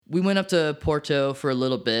we went up to Porto for a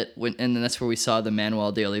little bit, and then that's where we saw the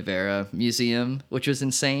Manuel de Oliveira Museum, which was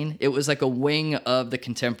insane. It was like a wing of the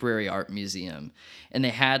Contemporary Art Museum, and they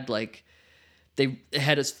had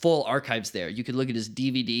his full archives there. You could look at his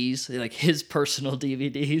DVDs, like his personal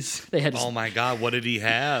DVDs. They had. Oh my God, what did he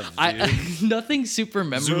have? Dude? Nothing super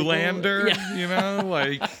memorable. Zoolander,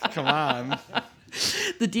 yeah. Come on.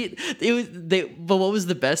 But what was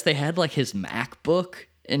the best? They had like his MacBook.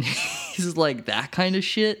 And he's like that kind of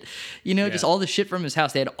shit, just all the shit from his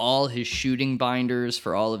house. They had all his shooting binders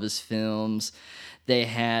for all of his films. They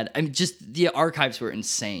had, just the archives were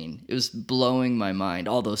insane. It was blowing my mind.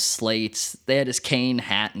 All those slates. They had his cane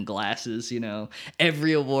hat and glasses,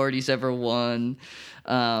 every award he's ever won.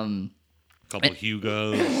 Couple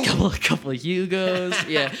Hugos. Couple Hugos.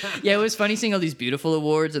 Yeah. Yeah, it was funny seeing all these beautiful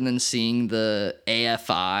awards and then seeing the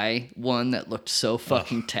AFI one that looked so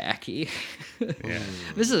fucking tacky. Yeah.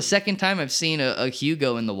 This is the second time I've seen a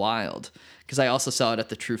Hugo in the wild, because I also saw it at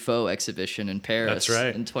the Truffaut exhibition in Paris. That's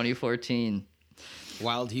right. In 2014.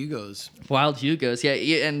 Wild Hugos. Wild Hugos, yeah.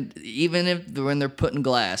 And even when they're put in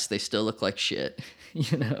glass, they still look like shit.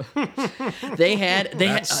 That's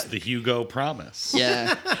the Hugo promise.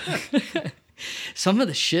 Yeah. Some of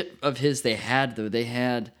the shit of his they had, though, they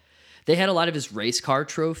had a lot of his race car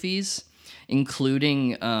trophies,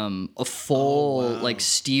 including a full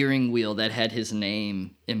steering wheel that had his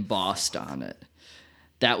name embossed on it.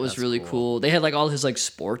 That was really cool. They had all his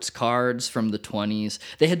sports cards from the 20s.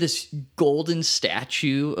 They had this golden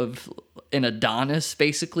statue of an Adonis,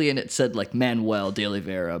 basically, and it said Manuel de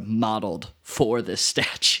Oliveira modeled for this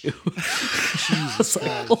statue. I was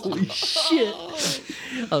like, holy shit.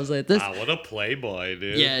 I was like, this. Wow, what a playboy,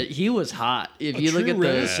 dude. Yeah, he was hot. If you look at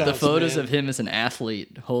the photos of him as an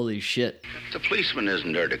athlete, holy shit. The policeman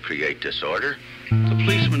isn't there to create disorder. The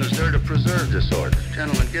policeman is there to preserve disorder.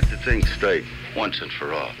 Gentlemen, get the thing straight once and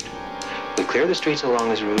for all. We clear the streets along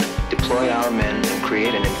this route, deploy our men, and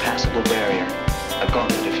create an impassable barrier. A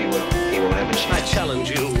gauntlet, if you will. He won't have a chance. I challenge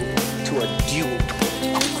you to a duel.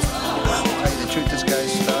 Tell you the truth, this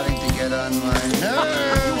guy's starting to get on my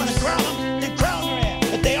nerves. You want to crown them? Then crown their ass.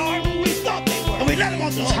 But they aren't who we thought they were. And we let them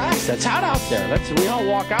off the hook. It's hot out there. We all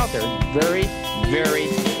walk out there. Very, very,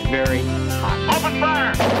 very hot. Open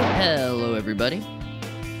fire! Hello, everybody.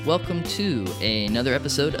 Welcome to another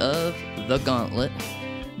episode of The Gauntlet.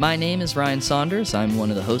 My name is Ryan Saunders. I'm one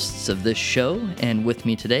of the hosts of this show, and with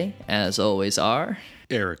me today, as always, are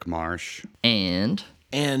Eric Marsh and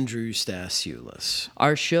Andrew Stasiulis.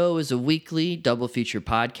 Our show is a weekly double feature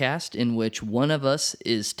podcast in which one of us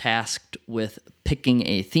is tasked with picking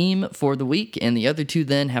a theme for the week, and the other two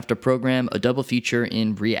then have to program a double feature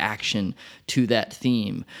in reaction to that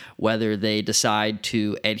theme, whether they decide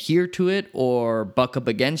to adhere to it or buck up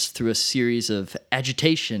against through a series of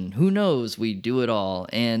agitation. Who knows? We do it all.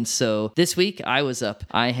 And so this week I was up.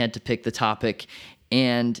 I had to pick the topic,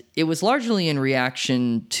 and it was largely in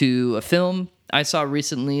reaction to a film I saw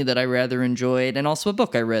recently that I rather enjoyed, and also a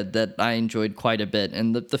book I read that I enjoyed quite a bit.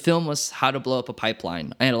 And the film was How to Blow Up a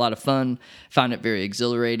Pipeline. I had a lot of fun, found it very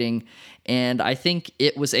exhilarating, and I think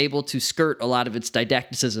it was able to skirt a lot of its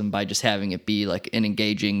didacticism by just having it be an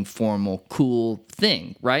engaging, formal, cool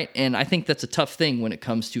thing, right? And I think that's a tough thing when it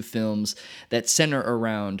comes to films that center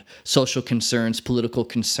around social concerns, political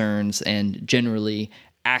concerns, and generally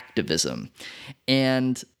activism.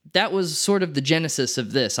 And that was sort of the genesis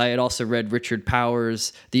of this. I had also read Richard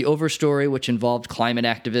Powers' The Overstory, which involved climate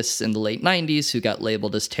activists in the late 90s who got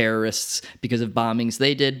labeled as terrorists because of bombings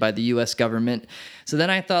they did by the U.S. government. So then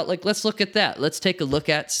I thought, let's look at that. Let's take a look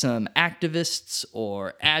at some activists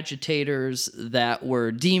or agitators that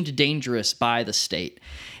were deemed dangerous by the state.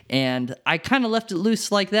 And I kind of left it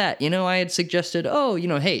loose like that. I had suggested,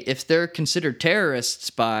 hey, if they're considered terrorists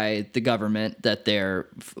by the government that they're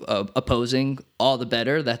opposing, all the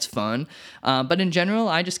better. That's fun. But in general,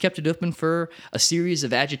 I just kept it open for a series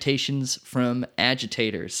of agitations from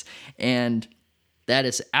agitators. And that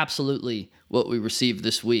is absolutely what we received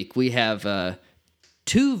this week. We have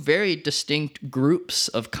two very distinct groups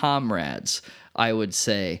of comrades, I would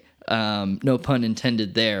say. No pun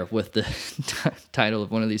intended there with the title of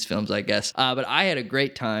one of these films, I guess. But I had a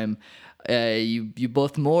great time. You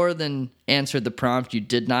both more than answered the prompt. You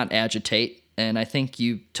did not agitate. And I think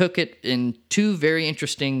you took it in two very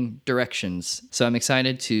interesting directions. So I'm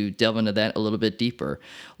excited to delve into that a little bit deeper.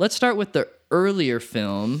 Let's start with the earlier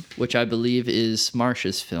film, which I believe is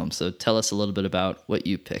Marsh's film. So tell us a little bit about what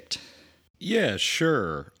you picked. Yeah,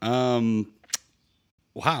 sure. Wow,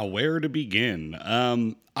 where to begin?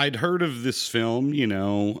 I'd heard of this film,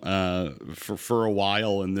 for a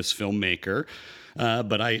while, and this filmmaker.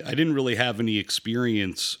 but I didn't really have any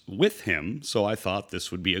experience with him, so I thought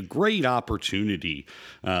this would be a great opportunity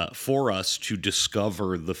for us to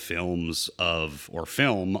discover the film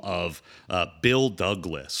of Bill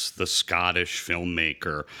Douglas, the Scottish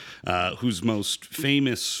filmmaker, who's most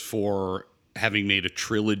famous for having made a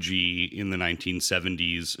trilogy in the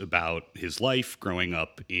 1970s about his life growing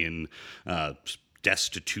up in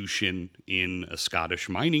destitution in a Scottish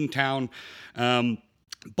mining town.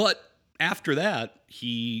 But after that,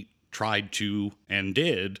 he tried to, and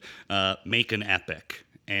did, make an epic.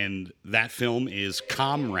 And that film is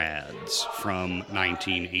Comrades from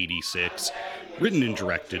 1986, written and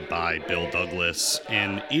directed by Bill Douglas.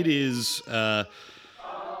 And it is...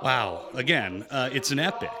 wow. Again, it's an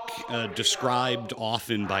epic, described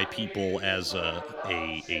often by people as a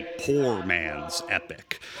poor man's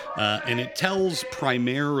epic. And it tells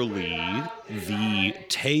primarily the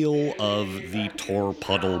tale of the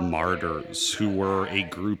Torpuddle Martyrs, who were a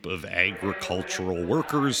group of agricultural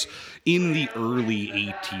workers in the early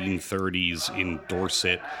 1830s in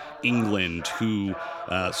Dorset, England, who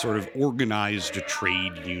sort of organized a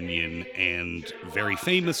trade union and very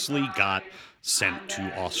famously got sent to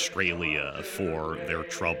Australia for their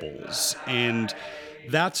troubles. And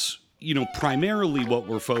that's, primarily what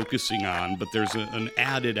we're focusing on, but there's an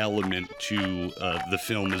added element to the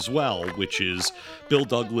film as well, which is Bill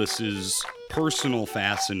Douglas's personal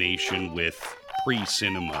fascination with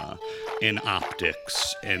pre-cinema and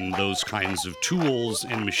optics and those kinds of tools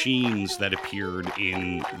and machines that appeared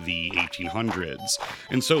in the 1800s.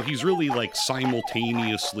 And so he's really like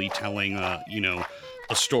simultaneously telling a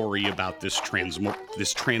story about this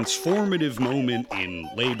transformative moment in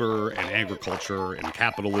labor and agriculture and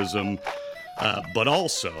capitalism, but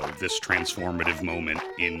also this transformative moment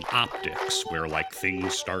in optics where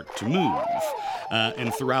things start to move.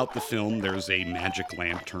 And throughout the film, there's a magic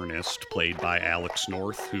lanternist played by Alex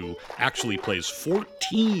North, who actually plays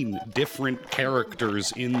 14 different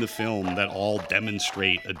characters in the film that all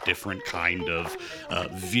demonstrate a different kind of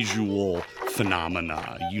visual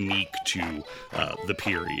phenomena unique to the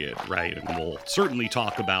period, right? And we'll certainly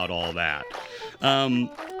talk about all that.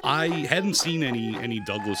 I hadn't seen any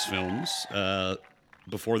Douglas films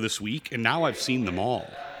before this week, and now I've seen them all.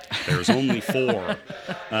 There's only 4,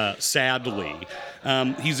 sadly.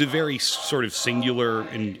 He's a very sort of singular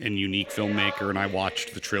and unique filmmaker, and I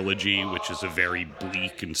watched the trilogy, which is a very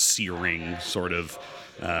bleak and searing sort of,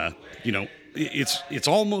 it's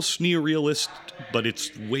almost neorealist, but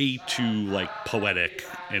it's way too poetic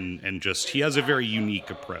and just, he has a very unique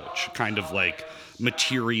approach, kind of like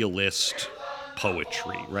materialist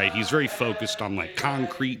poetry, right? He's very focused on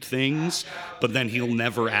concrete things, but then he'll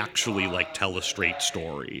never actually tell a straight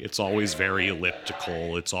story. It's always very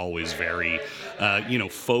elliptical. It's always very,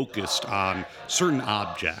 focused on certain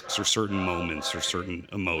objects or certain moments or certain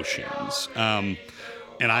emotions.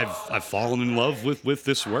 And I've fallen in love with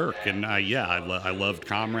this work, and I loved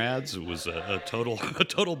Comrades. It was a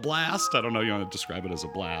total blast. I don't know if you want to describe it as a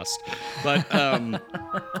blast, but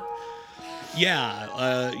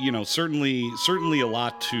certainly a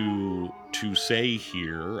lot to say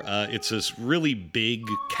here. It's this really big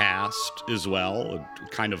cast as well,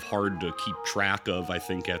 kind of hard to keep track of, I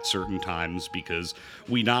think, at certain times, because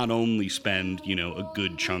we not only spend, a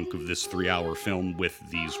good chunk of this 3-hour film with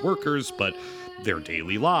these workers, but their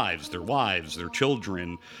daily lives, their wives, their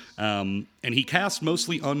children. And he cast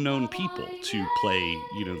mostly unknown people to play,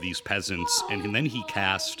 these peasants. And then he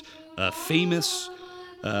cast famous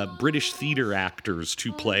British theater actors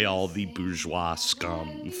to play all the bourgeois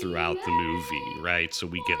scum throughout the movie, right? So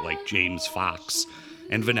we get James Fox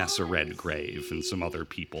and Vanessa Redgrave and some other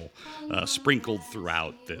people sprinkled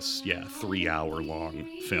throughout this, 3-hour-long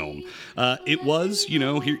film. It was,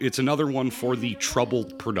 it's another one for the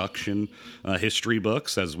troubled production history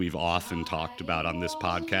books, as we've often talked about on this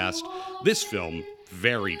podcast. This film,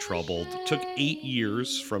 very troubled. Took 8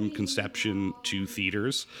 years from conception to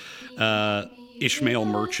theaters. Ishmael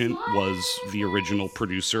Merchant was the original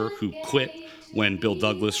producer who quit when Bill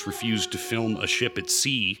Douglas refused to film a ship at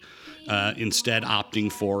sea, instead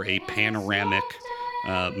opting for a panoramic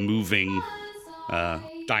moving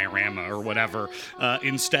diorama or whatever,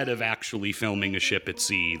 instead of actually filming a ship at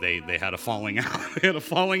sea. They had a falling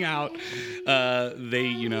out.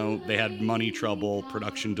 They had money trouble,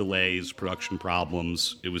 production delays, production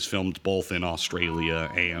problems. It was filmed both in Australia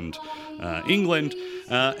and England.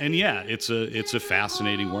 It's a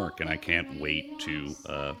fascinating work, and I can't wait to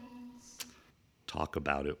talk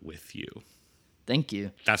about it with you. Thank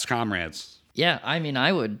you. That's Comrades. Yeah, I mean,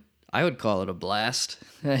 I I would call it a blast.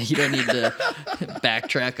 You don't need to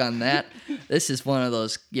backtrack on that. This is one of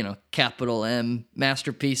those, capital M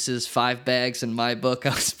masterpieces, 5 bags in my book.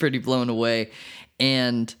 I was pretty blown away.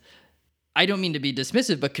 And I don't mean to be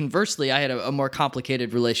dismissive, but conversely, I had a more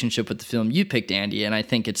complicated relationship with the film you picked, Andy, and I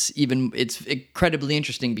think it's incredibly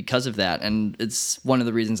interesting because of that. And it's one of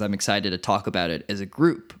the reasons I'm excited to talk about it as a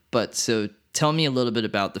group. But so tell me a little bit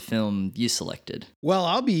about the film you selected. Well,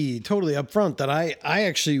 I'll be totally upfront that I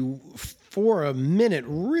actually, for a minute,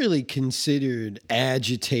 really considered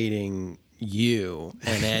agitating you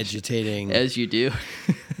and agitating as you do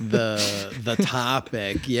the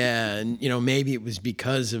topic. Yeah. And, maybe it was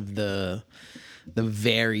because of the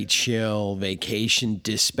very chill vacation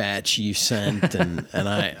dispatch you sent. And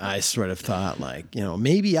I sort of thought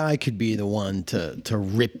maybe I could be the one to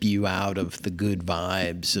rip you out of the good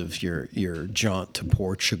vibes of your jaunt to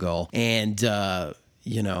Portugal. And, I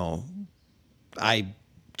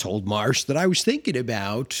told Marsh that I was thinking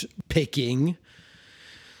about picking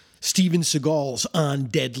Steven Seagal's On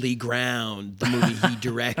Deadly Ground, the movie he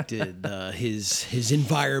directed, his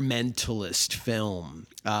environmentalist film.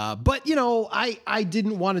 But I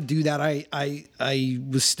didn't want to do that. I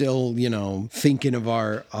was still thinking of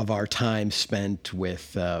our time spent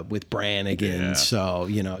with Brannigan. Yeah. So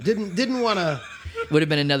didn't want to. Would have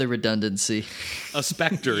been another redundancy. A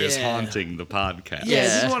specter is haunting the podcast.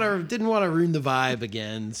 Yeah, didn't want to ruin the vibe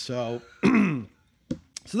again. So then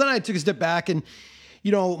I took a step back and.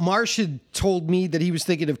 Marsh had told me that he was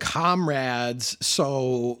thinking of Comrades.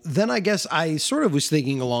 So then I guess I sort of was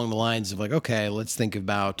thinking along the lines of okay, let's think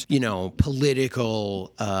about,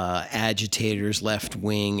 political agitators,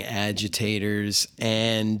 left-wing agitators.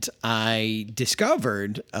 And I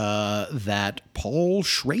discovered that Paul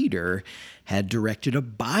Schrader had directed a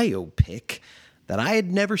biopic that I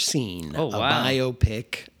had never seen. Oh, wow. A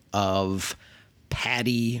biopic of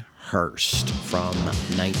Patty Hearst from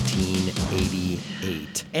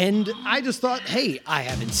 1988. And I just thought, hey, I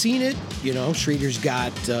haven't seen it. Schrader's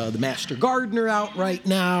got The Master Gardener out right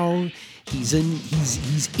now. He's in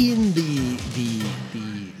the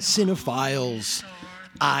cinephiles'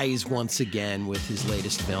 eyes once again with his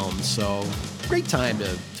latest film. So great time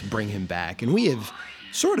to bring him back. And we have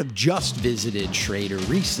sort of just visited Schrader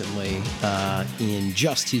recently in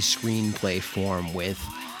just his screenplay form with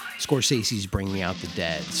Scorsese's Bringing Out the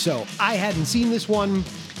Dead. So I hadn't seen this one,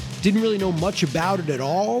 didn't really know much about it at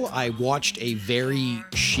all. I watched a very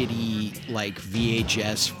shitty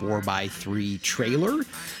VHS 4x3 trailer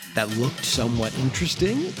that looked somewhat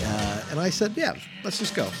interesting. And I said, yeah, let's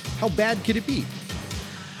just go. How bad could it be?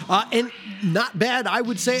 And not bad, I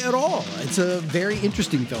would say, at all. It's a very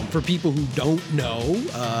interesting film. For people who don't know,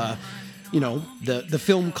 the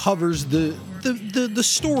film covers the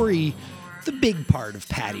story, the big part of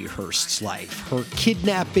Patty Hearst's life, her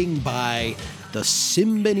kidnapping by the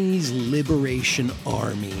Symbionese Liberation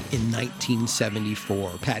Army in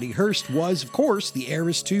 1974. Patty Hearst was, of course, the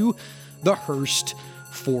heiress to the Hearst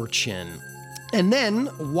fortune. And then,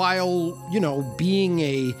 while, being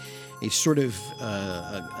a sort of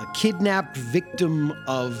a kidnapped victim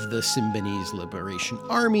of the Symbionese Liberation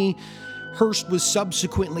Army, Hearst was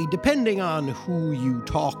subsequently, depending on who you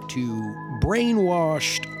talk to,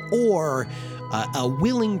 brainwashed or a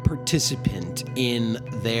willing participant in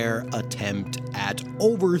their attempt at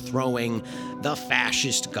overthrowing the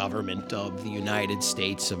fascist government of the United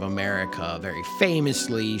States of America. Very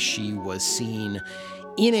famously, she was seen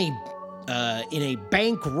in a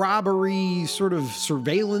bank robbery sort of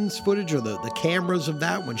surveillance footage, or the cameras of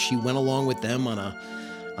that, when she went along with them on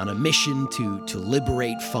a mission to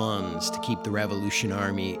liberate funds to keep the Revolution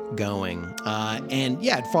Army going. And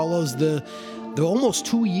yeah, it follows the almost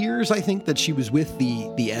 2 years, I think, that she was with the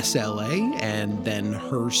SLA, and then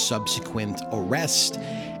her subsequent arrest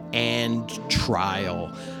and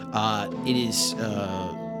trial. It is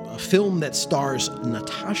a film that stars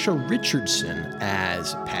Natasha Richardson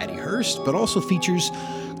as Patty Hearst, but also features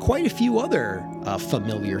quite a few other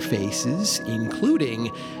familiar faces,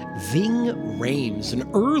 including Ving Rhames, an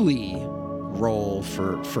early role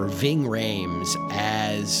for Ving Rhames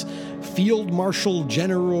as Field Marshal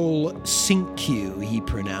General Cinque, he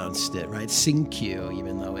pronounced it, right? Cinque,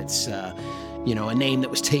 even though it's, a name that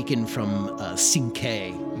was taken from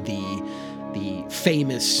Cinque, the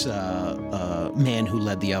famous man who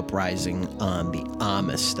led the uprising on the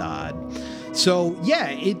Amistad. So, yeah,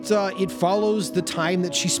 it follows the time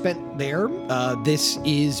that she spent there. This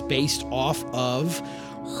is based off of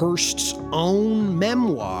Hearst's own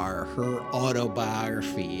memoir, her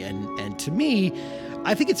autobiography. And to me,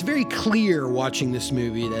 I think it's very clear watching this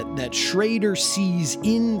movie that Schrader sees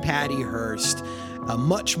in Patty Hearst a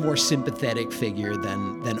much more sympathetic figure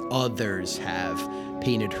than others have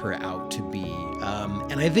painted her out to be.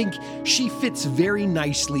 And I think she fits very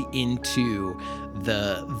nicely into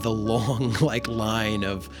the long line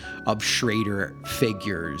of Schrader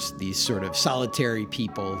figures, these sort of solitary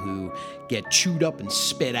people who get chewed up and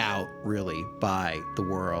spit out really by the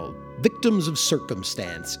world. Victims of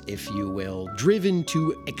circumstance, if you will, driven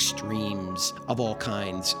to extremes of all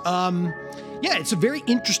kinds. Yeah, it's a very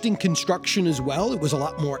interesting construction as well. It was a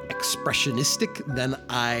lot more expressionistic than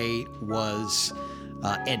I was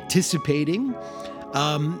anticipating.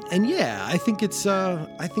 And yeah, I think it's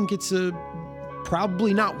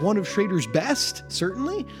probably not one of Schrader's best,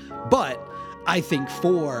 certainly, but I think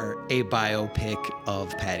for a biopic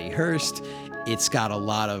of Patty Hearst, it's got a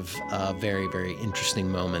lot of very, very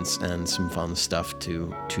interesting moments and some fun stuff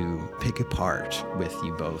to pick apart with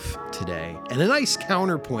you both today. And a nice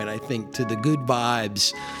counterpoint, I think, to the good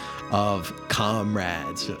vibes of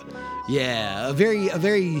Comrades. Yeah, a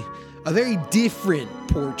very different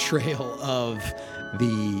portrayal of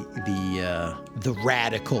the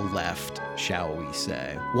radical left, shall we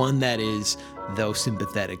say. One that is, though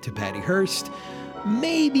sympathetic to Patty Hearst,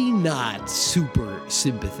 maybe not super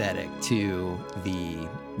sympathetic to the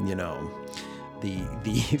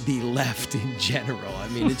left in general. I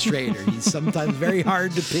mean, it's Schrader. He's sometimes very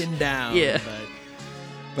hard to pin down. Yeah.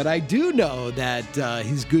 But I do know that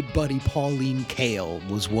his good buddy Pauline Kael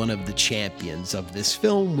was one of the champions of this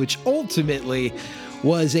film, which ultimately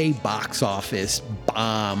was a box office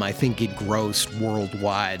bomb. I think it grossed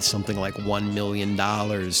worldwide something like $1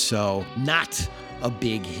 million. So not a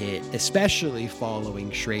big hit, especially following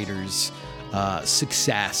Schrader's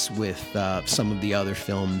success with some of the other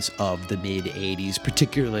films of the mid-'80s,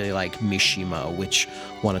 particularly like Mishima, which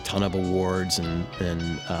won a ton of awards and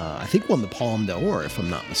I think won the Palme d'Or, if I'm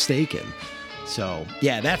not mistaken. So,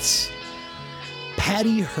 yeah, that's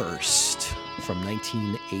Patty Hearst from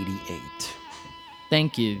 1988.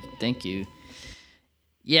 Thank you.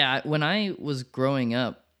 Yeah, when I was growing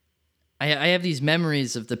up, I have these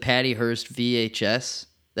memories of the Patty Hearst VHS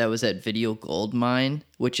that was at Video Goldmine,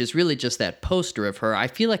 which is really just that poster of her. I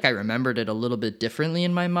feel like I remembered it a little bit differently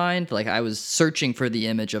in my mind. Like I was searching for the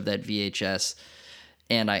image of that VHS,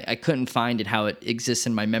 and I couldn't find it, how it exists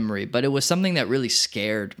in my memory. But it was something that really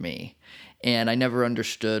scared me. And I never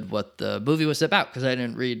understood what the movie was about because I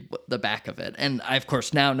didn't read the back of it. And I, of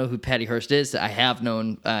course, now know who Patty Hearst is. I have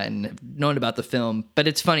known and have known about the film. But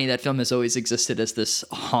it's funny, that film has always existed as this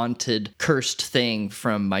haunted, cursed thing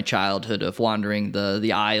from my childhood of wandering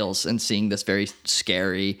the aisles and seeing this very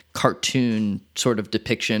scary cartoon sort of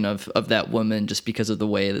depiction of that woman just because of the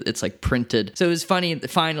way that it's like printed. So it was funny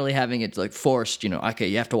finally having it like forced, okay,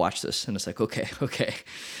 you have to watch this. And it's like, okay.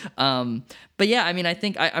 But yeah, I mean, I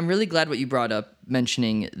think I'm really glad what you brought up,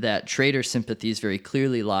 mentioning that Schrader's sympathies very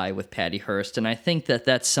clearly lie with Patty Hearst. And I think that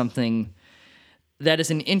that's something that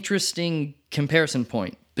is an interesting comparison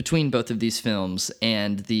point between both of these films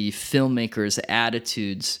and the filmmakers'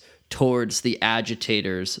 attitudes towards the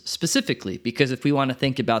agitators specifically. Because if we want to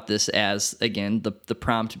think about this as, again, the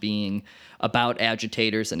prompt being about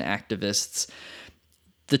agitators and activists,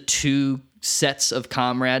 the two sets of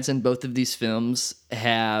comrades in both of these films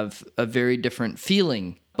have a very different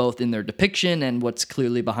feeling, both in their depiction and what's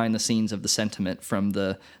clearly behind the scenes of the sentiment from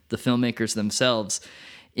the filmmakers themselves.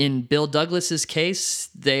 In Bill Douglas's case,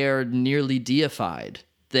 they are nearly deified.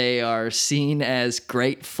 They are seen as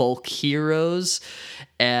great folk heroes,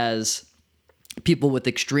 as people with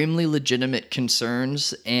extremely legitimate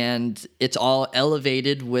concerns, and it's all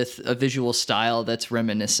elevated with a visual style that's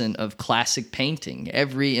reminiscent of classic painting.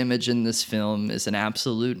 Every image in this film is an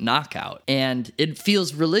absolute knockout, and it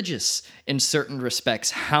feels religious in certain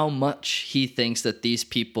respects how much he thinks that these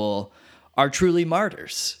people are truly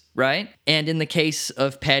martyrs, right? And in the case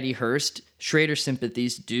of Patty Hearst, Schrader's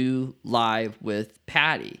sympathies do lie with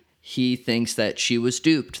Patty. He thinks that she was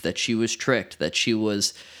duped, that she was tricked, that she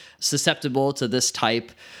was susceptible to this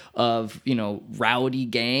type of, rowdy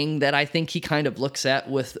gang that I think he kind of looks at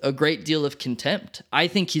with a great deal of contempt. I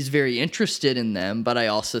think he's very interested in them, but I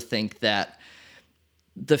also think that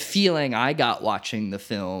the feeling I got watching the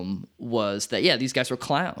film was that, yeah, these guys were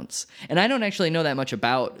clowns. And I don't actually know that much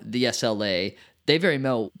about the SLA. They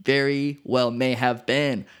very well may have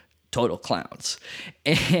been total clowns.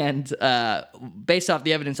 And based off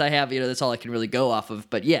the evidence I have, that's all I can really go off of.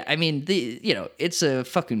 But yeah, I mean, it's a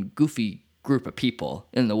fucking goofy group of people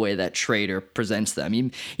in the way that Schrader presents them.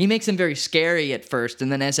 He makes them very scary at first,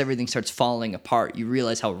 and then as everything starts falling apart, you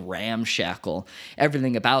realize how ramshackle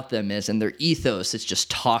everything about them is, and their ethos is just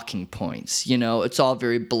talking points. It's all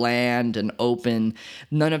very bland and open.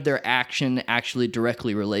 None of their action actually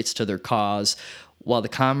directly relates to their cause. while the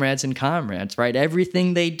Comrades and Comrades, right?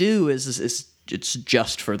 Everything they do is it's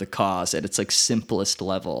just for the cause at its like simplest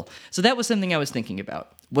level. So that was something I was thinking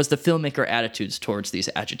about. Was the filmmaker attitudes towards these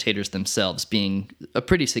agitators themselves being a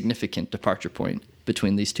pretty significant departure point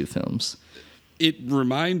between these two films? It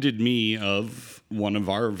reminded me of one of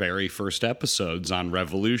our very first episodes on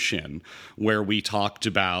Revolution, where we talked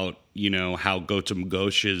about, you know, how Gautam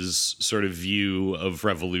Ghosh's sort of view of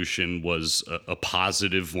revolution was a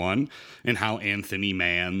positive one, and how Anthony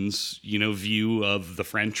Mann's, you know, view of the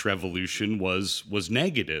French Revolution was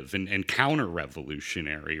negative and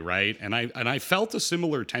counter-revolutionary, right? And I felt a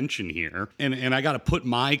similar tension here, and I got to put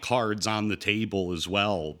my cards on the table as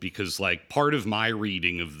well, because like part of my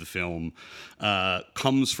reading of the film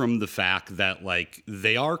comes from the fact that like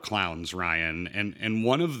they are clowns, Ryan, and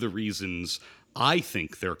one of the reasons I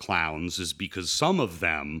think they're clowns is because some of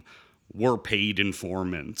them were paid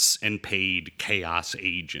informants and paid chaos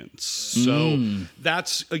agents. So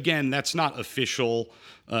that's not official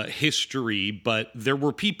history, but there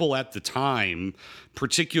were people at the time,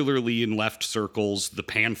 particularly in left circles. The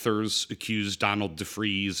Panthers accused Donald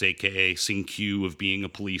DeFreeze, a.k.a. Sing Q, of being a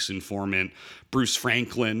police informant. Bruce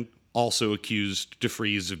Franklin also accused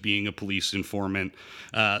DeFreeze of being a police informant.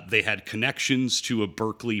 They had connections to a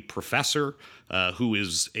Berkeley professor who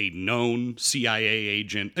is a known CIA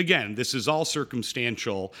agent. Again, this is all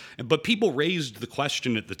circumstantial, but people raised the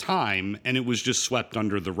question at the time, and it was just swept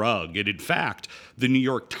under the rug. And in fact, the New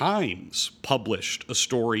York Times published a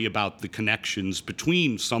story about the connections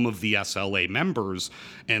between some of the SLA members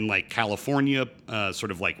and like California,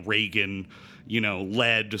 sort of like Reagan, you know,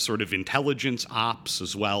 led sort of intelligence ops,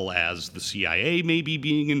 as well as the CIA maybe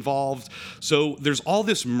being involved. So there's all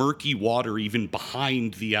this murky water even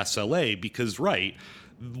behind the SLA because, right,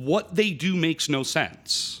 what they do makes no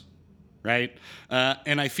sense, right?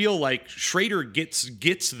 And I feel like Schrader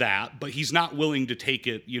gets that, but he's not willing to take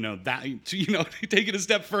it, take it a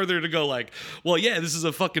step further to go like, well, yeah, this is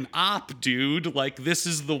a fucking op, dude. Like, this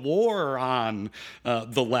is the war on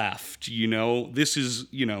the left, you know? This is,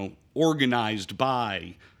 organized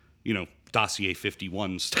by, Dossier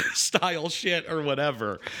 51 style shit or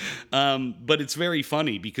whatever. But it's very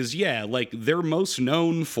funny because, yeah, like they're most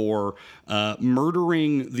known for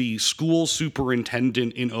murdering the school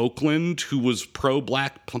superintendent in Oakland who was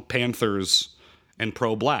pro-Black Panthers and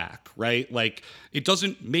pro-Black, right? Like, it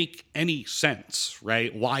doesn't make any sense,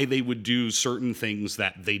 right? Why they would do certain things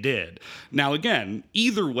that they did. Now, again,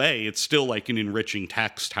 either way, it's still like an enriching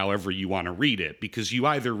text, however you want to read it, because you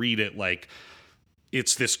either read it like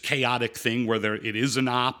it's this chaotic thing where it is an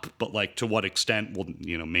op, but like to what extent, well,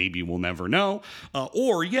 maybe we'll never know.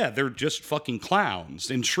 Or, yeah, they're just fucking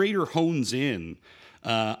clowns. And Schrader hones in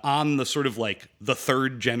on the sort of like the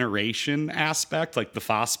third generation aspect, like the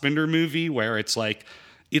Fassbinder movie, where it's like,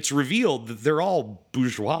 it's revealed that they're all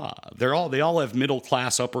bourgeois. They all have middle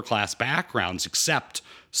class, upper class backgrounds, except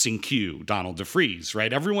Sing Q, Donald DeFreeze,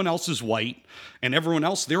 right? Everyone else is white, and everyone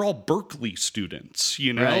else, they're all Berkeley students,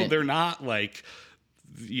 Right. They're not like,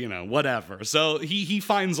 whatever. So he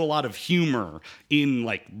finds a lot of humor in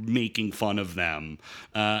like making fun of them.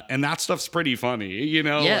 And that stuff's pretty funny,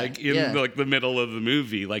 like in like the middle of the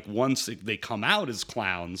movie, like once they come out as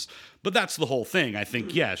clowns. But that's the whole thing. I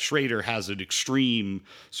think, yeah, Schrader has an extreme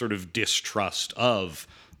sort of distrust of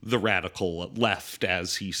the radical left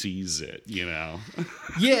as he sees it, Yeah,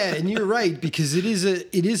 and you're right, because it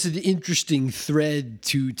is an interesting thread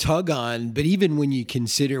to tug on. But even when you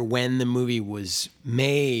consider when the movie was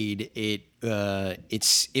made, it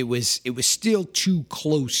was still too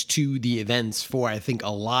close to the events for, I think, a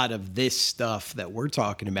lot of this stuff that we're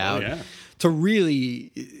talking about to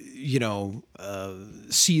really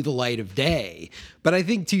see the light of day. But I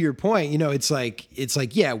think to your point, it's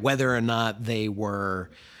like yeah, whether or not they were,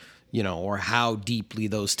 or how deeply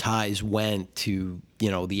those ties went to, the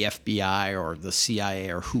FBI or the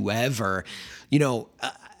CIA or whoever,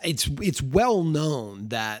 it's well known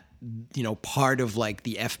that, part of like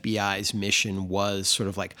the FBI's mission was sort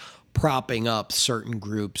of like propping up certain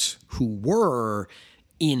groups who were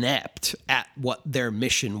inept at what their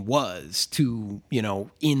mission was to,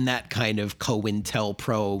 in that kind of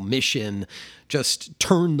COINTELPRO mission, just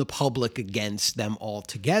turn the public against them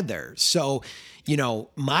altogether. So,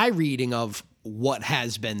 my reading of what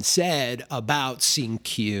has been said about Sing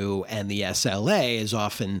Q and the SLA is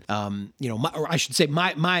often, my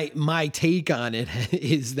take on it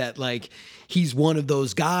is that like he's one of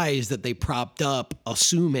those guys that they propped up,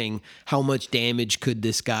 assuming how much damage could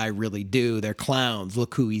this guy really do? They're clowns.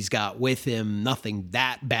 Look who he's got with him. Nothing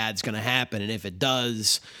that bad's going to happen, and if it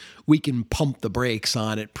does, we can pump the brakes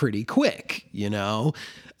on it pretty quick, you know?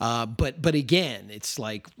 But again, it's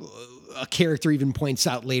like a character even points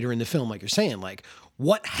out later in the film, like you're saying, like,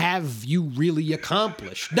 what have you really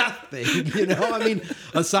accomplished? Nothing, you know? I mean,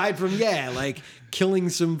 aside from, like killing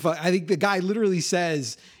some, I think the guy literally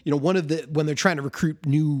says, you know, when they're trying to recruit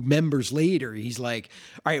new members later, he's like,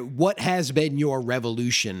 all right, what has been your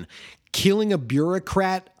revolution? Killing a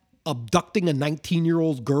bureaucrat, abducting a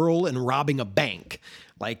 19-year-old girl, and robbing a bank.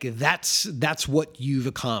 Like, that's what you've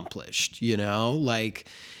accomplished, you know? Like,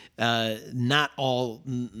 nothing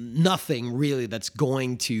really that's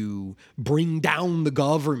going to bring down the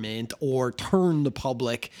government or turn the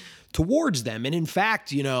public towards them. And in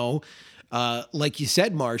fact, you know, like you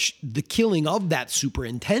said, Marsh, the killing of that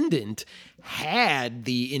superintendent had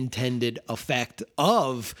the intended effect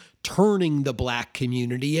of turning the black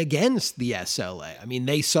community against the SLA. I mean,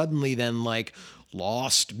 they suddenly then like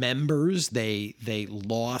lost members. They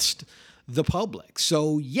lost the public.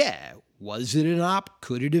 So yeah, was it an op?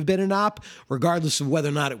 Could it have been an op? Regardless of whether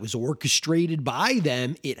or not it was orchestrated by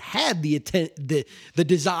them, it had the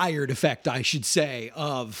desired effect, I should say,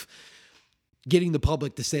 of getting the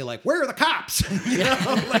public to say, like, where are the cops? You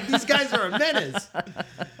know, like, these guys are a menace.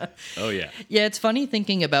 Oh, yeah. Yeah, it's funny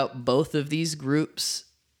thinking about both of these groups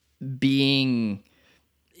being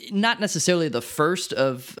not necessarily the first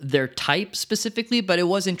of their type specifically, but it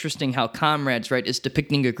was interesting how Comrades, right, is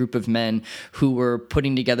depicting a group of men who were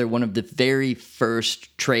putting together one of the very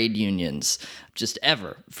first trade unions just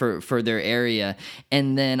ever for their area.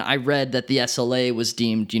 And then I read that the SLA was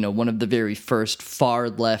deemed, you know, one of the very first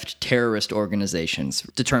far-left terrorist organizations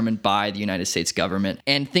determined by the United States government.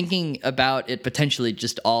 And thinking about it potentially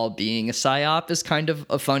just all being a psyop is kind of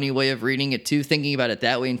a funny way of reading it too, thinking about it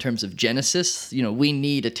that way in terms of genesis. You know, we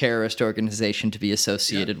need a terrorist organization to be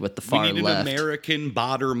associated with the far left. We need an American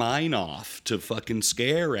Baader Meinhof to fucking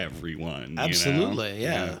scare everyone. Absolutely, you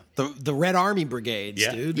know? yeah. The Red Army Brigades,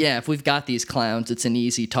 dude. Yeah, if we've got these clowns, it's an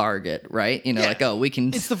easy target, right? You know, like, oh, we can...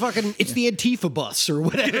 It's the Antifa bus or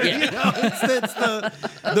whatever. Yeah. You know? It's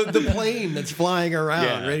the plane that's flying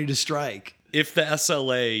around ready to strike. If the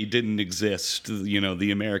SLA didn't exist, you know,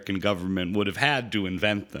 the American government would have had to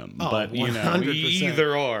invent them. Oh, but, you 100%. know,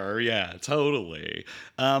 either or, yeah, totally.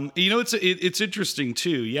 You know, it's interesting,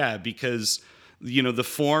 too, yeah, because... You know, the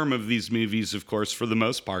form of these movies, of course, for the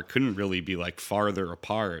most part, couldn't really be like farther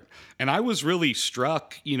apart. And I was really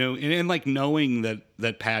struck, you know, and like knowing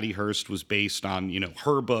that Patty Hearst was based on, you know,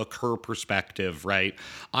 her book, her perspective, right?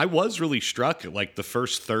 I was really struck at like the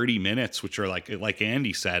first 30 minutes, which are like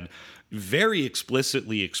Andy said, very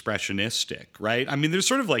explicitly expressionistic, right? I mean, there's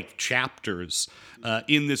sort of like chapters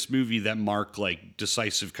in this movie that mark like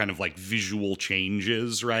decisive kind of like visual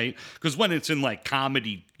changes, right? Because when it's in like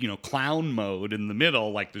comedy, you know, clown mode in the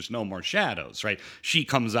middle, like there's no more shadows, right? She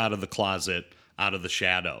comes out of the closet, out of the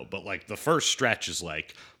shadow. But like the first stretch is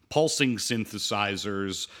like pulsing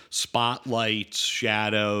synthesizers, spotlights,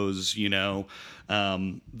 shadows, you know.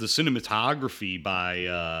 The cinematography by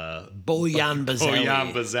Bojan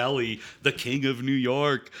Bazelli, the King of New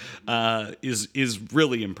York, is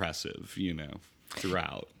really impressive, you know,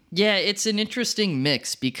 throughout. Yeah, it's an interesting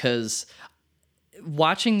mix because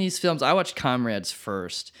watching these films, I watched Comrades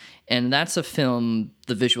first, and that's a film,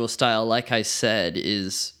 the visual style, like I said,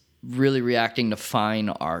 is really reacting to fine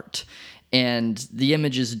art. And the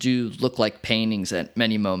images do look like paintings at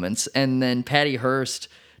many moments. And then Patty Hearst,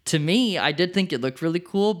 to me, I did think it looked really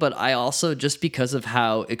cool, but I also, just because of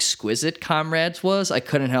how exquisite Comrades was, I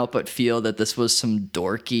couldn't help but feel that this was some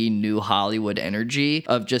dorky new Hollywood energy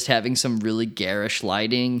of just having some really garish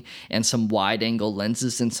lighting and some wide-angle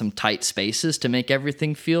lenses in some tight spaces to make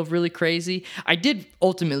everything feel really crazy. I did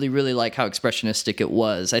ultimately really like how expressionistic it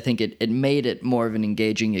was. I think it made it more of an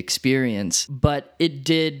engaging experience, but it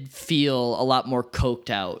did feel a lot more coked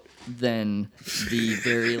out than the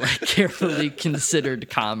very like carefully considered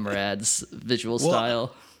Comrades visual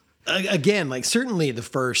style. Again, like certainly the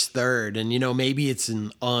first third, and you know, maybe it's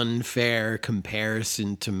an unfair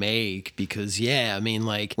comparison to make because yeah, I mean,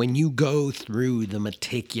 like when you go through the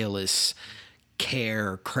meticulous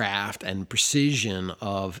care, craft, and precision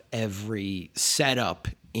of every setup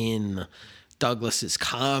in Douglas's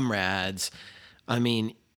Comrades, I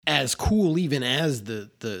mean, as cool even as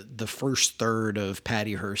the first third of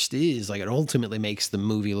Patty Hearst is, like it ultimately makes the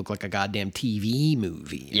movie look like a goddamn TV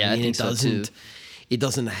movie. Yeah, I think so too. It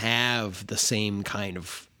doesn't have the same kind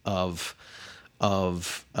of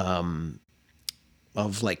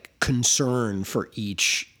like concern for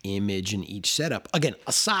each image and each setup. Again,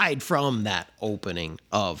 aside from that opening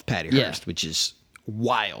of Patty Hearst, which is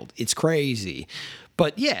wild. It's crazy.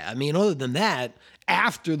 But yeah, I mean, other than that,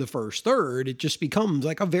 after the first third, it just becomes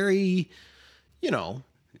like a very, a ragged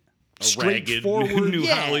straightforward new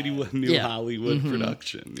Hollywood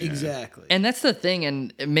production. Yeah. Exactly. And that's the thing,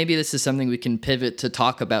 and maybe this is something we can pivot to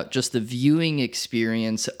talk about, just the viewing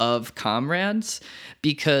experience of Comrades,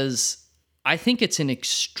 because I think it's an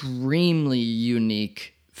extremely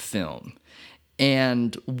unique film,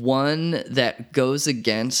 and one that goes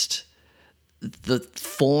against the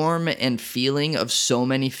form and feeling of so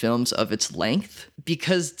many films of its length.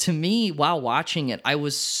 Because to me, while watching it, I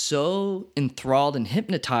was so enthralled and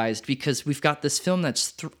hypnotized, because we've got this film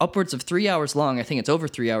that's upwards of 3 hours long. I think it's over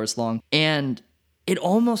 3 hours long. And it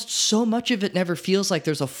almost, so much of it never feels like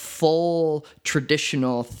there's a full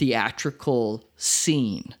traditional theatrical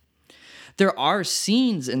scene. There are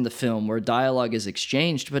scenes in the film where dialogue is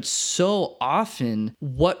exchanged, but so often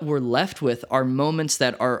what we're left with are moments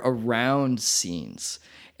that are around scenes.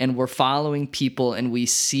 And we're following people and we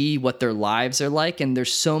see what their lives are like. And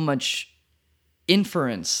there's so much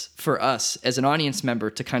inference for us as an audience member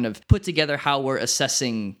to kind of put together how we're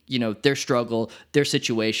assessing, their struggle, their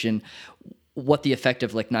situation, what the effect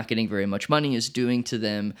of like not getting very much money is doing to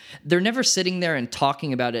them. They're never sitting there and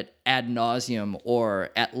talking about it ad nauseum or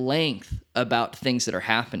at length about things that are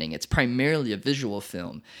happening. It's primarily a visual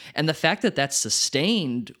film. And the fact that that's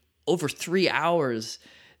sustained over 3 hours,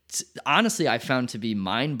 honestly, I found to be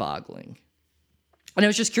mind-boggling. And I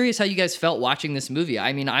was just curious how you guys felt watching this movie.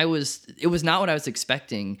 I mean, it was not what I was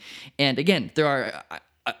expecting. And again,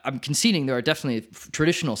 I'm conceding there are definitely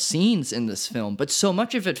traditional scenes in this film, but so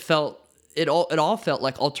much of it all felt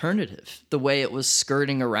like alternative, the way it was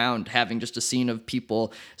skirting around having just a scene of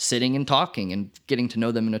people sitting and talking and getting to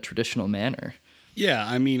know them in a traditional manner. Yeah,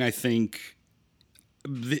 I mean, I think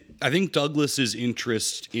Douglas's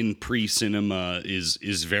interest in pre-cinema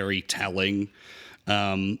is very telling.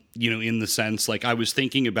 In the sense, like, I was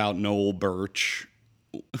thinking about Noel Birch,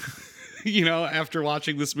 after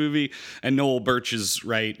watching this movie, and Noel Birch is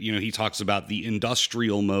right. He talks about the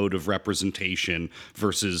industrial mode of representation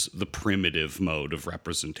versus the primitive mode of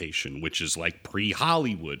representation, which is like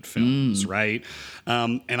pre-Hollywood films, right?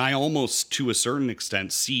 And I almost, to a certain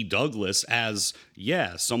extent, see Douglas as,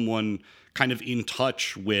 someone kind of in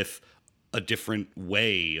touch with a different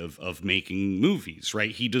way of making movies,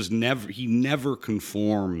 right? He never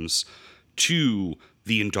conforms to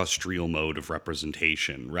the industrial mode of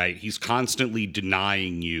representation, right? He's constantly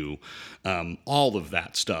denying you all of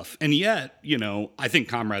that stuff. And yet, I think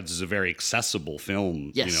Comrades is a very accessible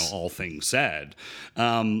film, yes. All things said.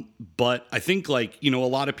 But I think, a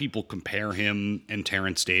lot of people compare him and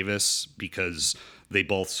Terrence Davis because they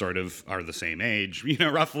both sort of are the same age,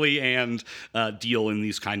 roughly, and deal in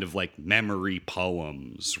these kind of like memory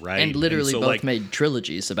poems, right? And literally both made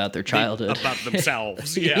trilogies about their childhood. About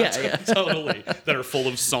themselves, totally. That are full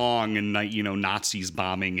of song and, Nazis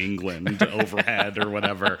bombing England overhead or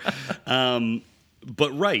whatever.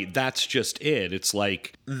 But right, that's just it. It's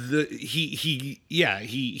like he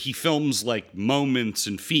films like moments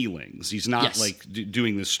and feelings. He's not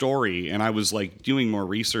doing the story. And I was like doing more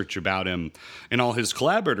research about him, and all his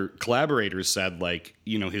collaborators said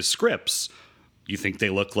his scripts. You think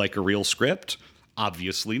they look like a real script?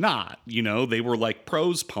 Obviously not. They were like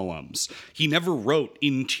prose poems. He never wrote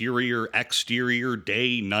interior, exterior,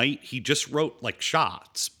 day, night. He just wrote like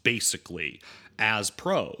shots, basically, as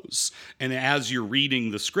prose. And as you're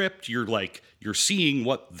reading the script, you're seeing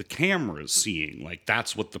what the camera's seeing. Like,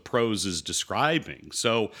 that's what the prose is describing.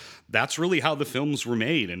 So that's really how the films were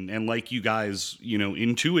made. And like you guys,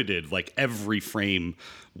 intuited, like every frame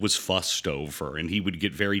was fussed over, and he would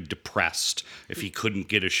get very depressed if he couldn't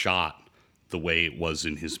get a shot the way it was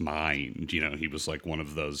in his mind. He was like one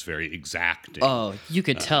of those very exacting. Oh, you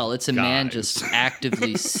could tell it's a man just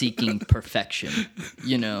actively seeking perfection,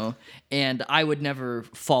 and I would never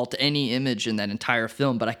fault any image in that entire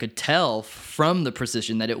film, but I could tell from the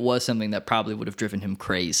precision that it was something that probably would have driven him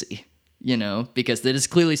crazy, because it is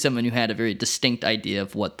clearly someone who had a very distinct idea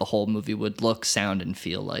of what the whole movie would look, sound, and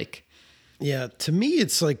feel like. Yeah, to me,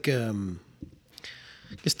 it's like, I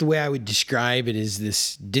guess the way I would describe it is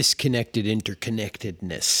this disconnected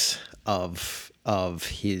interconnectedness of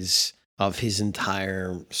his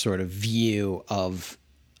entire sort of view of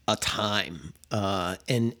a time,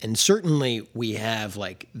 and certainly we have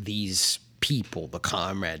like these people, the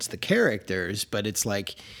comrades, the characters, but it's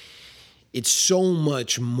like it's so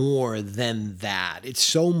much more than that. It's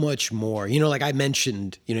so much more. Like I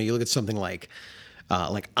mentioned, you look at something like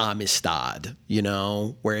Amistad,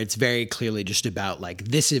 where it's very clearly just about like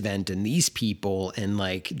this event and these people, and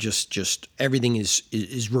like just everything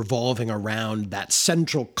is revolving around that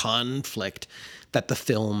central conflict that the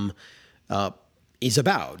film is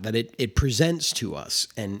about, that it presents to us.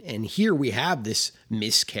 And here we have this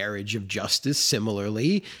miscarriage of justice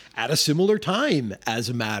similarly at a similar time, as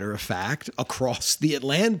a matter of fact, across the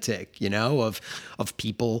Atlantic, of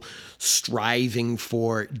people striving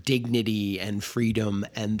for dignity and freedom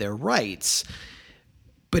and their rights.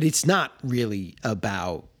 But it's not really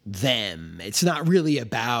about them. It's not really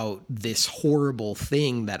about this horrible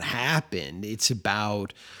thing that happened. It's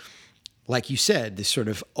about, like you said, this sort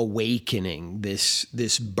of awakening, this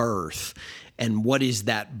birth. And what is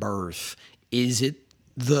that birth? Is it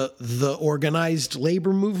the organized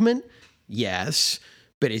labor movement? Yes.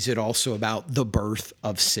 But is it also about the birth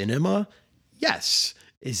of cinema? Yes.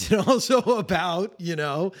 Is it also about,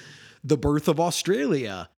 the birth of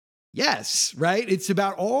Australia? Yes, right? It's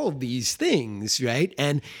about all of these things, right?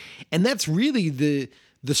 And that's really the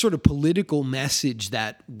sort of political message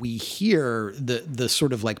that we hear, the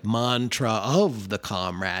sort of like mantra of the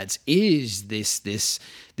Comrades is this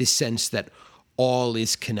sense that all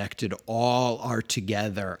is connected, all are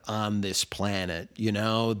together on this planet,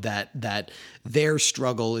 that their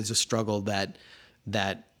struggle is a struggle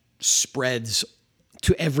that spreads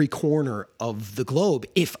to every corner of the globe,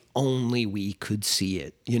 if only we could see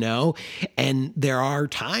it, And there are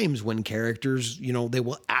times when characters, they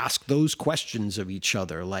will ask those questions of each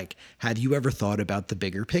other, like, have you ever thought about the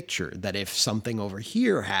bigger picture? That if something over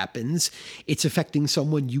here happens, it's affecting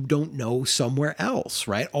someone you don't know somewhere else,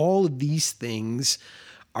 right? All of these things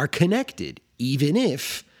are connected, even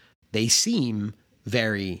if they seem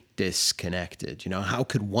very disconnected. How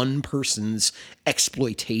could one person's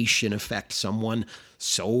exploitation affect someone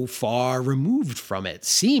so far removed from it,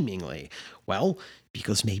 seemingly? Well,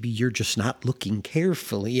 because maybe you're just not looking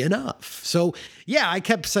carefully enough. So, yeah, I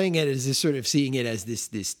kept saying it as this sort of seeing it as this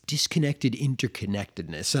disconnected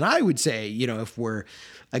interconnectedness. And I would say, if we're,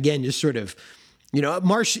 again, just sort of,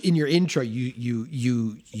 Marsh, in your intro, you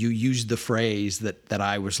used the phrase that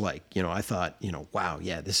I was like, I thought, wow,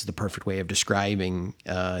 yeah, this is the perfect way of describing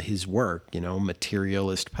his work,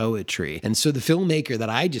 materialist poetry. And so the filmmaker that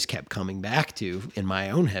I just kept coming back to in my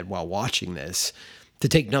own head while watching this, to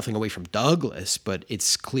take nothing away from Douglas, but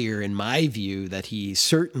it's clear in my view that he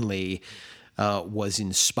certainly was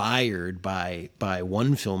inspired by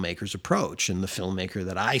one filmmaker's approach, and the filmmaker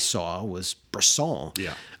that I saw was Bresson.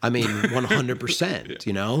 Yeah. I mean, 100%,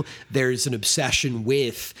 Yeah. There's an obsession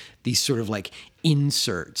with these sort of like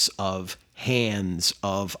inserts of hands,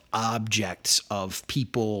 of objects, of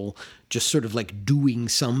people just sort of like doing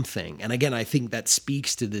something. And again, I think that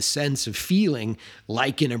speaks to this sense of feeling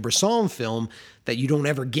like in a Bresson film that you don't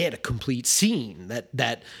ever get a complete scene,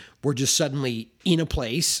 that we're just suddenly in a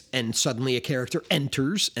place and suddenly a character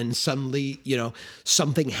enters and suddenly,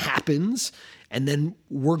 something happens and then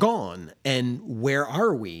we're gone. And where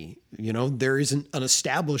are we? There isn't an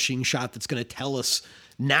establishing shot that's going to tell us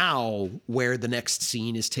now where the next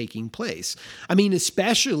scene is taking place. I mean,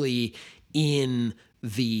 especially in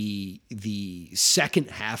the second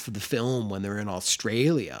half of the film when they're in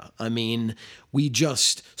Australia. I mean, we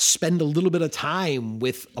just spend a little bit of time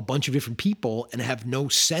with a bunch of different people and have no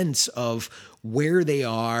sense of where they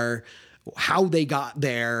are, how they got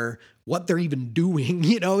there, what they're even doing.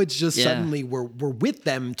 It's just suddenly we're with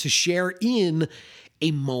them to share in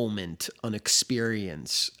a moment, an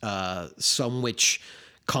experience, some which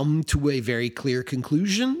come to a very clear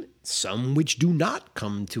conclusion, some which do not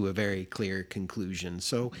come to a very clear conclusion.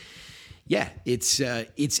 So, yeah, it's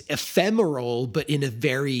ephemeral, but in a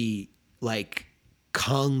very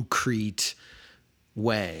concrete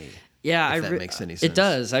way. Yeah, if that makes any sense. It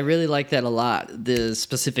does. I really like that a lot.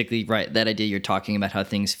 Specifically, right, that idea you're talking about, how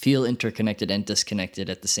things feel interconnected and disconnected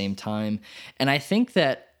at the same time. And I think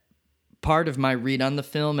that part of my read on the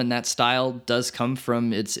film and that style does come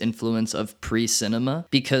from its influence of pre-cinema,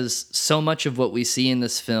 because so much of what we see in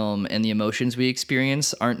this film and the emotions we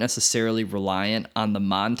experience aren't necessarily reliant on the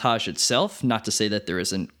montage itself. Not to say that there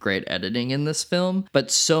isn't great editing in this film,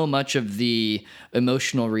 but so much of the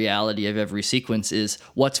emotional reality of every sequence is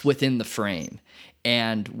what's within the frame.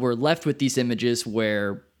 And we're left with these images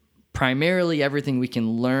where primarily everything we can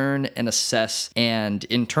learn and assess and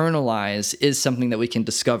internalize is something that we can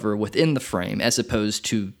discover within the frame, as opposed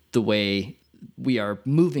to the way we are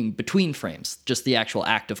moving between frames, just the actual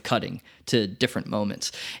act of cutting to different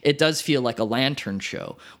moments. It does feel like a lantern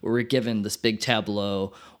show where we're given this big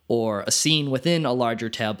tableau or a scene within a larger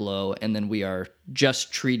tableau, and then we are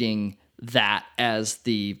just treating that as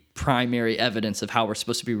the primary evidence of how we're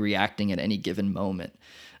supposed to be reacting at any given moment.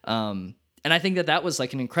 And I think that was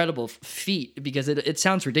like an incredible feat, because it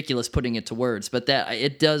sounds ridiculous putting it to words, but that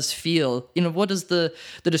it does feel, what does the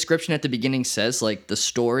description at the beginning says, like the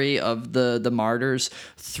story of the martyrs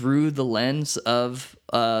through the lens of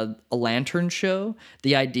a lantern show.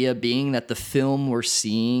 The idea being that the film we're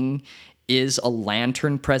seeing is a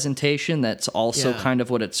lantern presentation. That's also kind of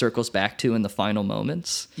what it circles back to in the final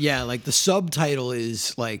moments. Yeah, like the subtitle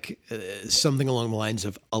is like something along the lines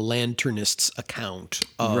of a lanternist's account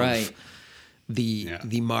of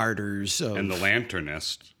the martyrs. And the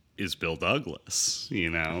lanternist is Bill Douglas,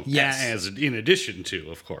 Yes. as in addition to,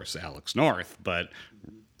 of course, Alex North, but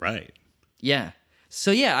right. Yeah.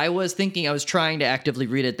 So yeah, I was trying to actively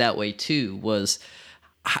read it that way too,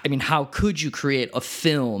 how could you create a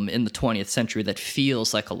film in the 20th century that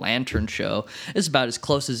feels like a lantern show? It's about as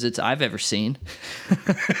close as I've ever seen.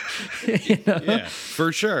 Yeah,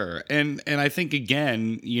 for sure. And I think,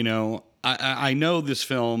 again, I know this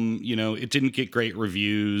film, it didn't get great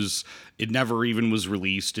reviews. It never even was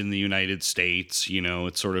released in the United States.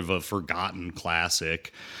 It's sort of a forgotten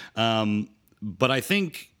classic. But I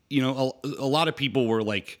think, a lot of people were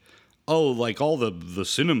like, oh, like all the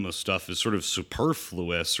cinema stuff is sort of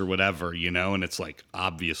superfluous or whatever, and it's like,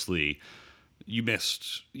 obviously you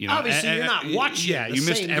missed, obviously you're not watching. Yeah, you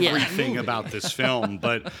missed everything about this film.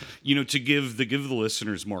 But, to give the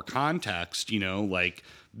listeners more context, like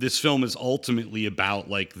this film is ultimately about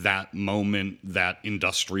like that moment that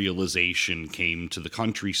industrialization came to the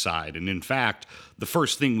countryside. And in fact, the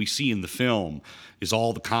first thing we see in the film is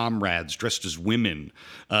all the comrades dressed as women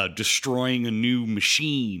destroying a new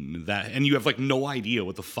machine and you have like no idea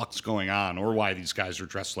what the fuck's going on or why these guys are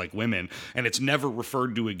dressed like women. And it's never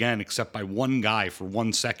referred to again except by one guy for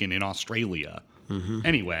 1 second in Australia. Mm-hmm.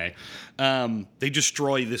 Anyway, they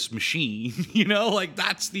destroy this machine, like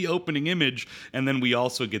that's the opening image. And then we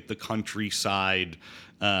also get the countryside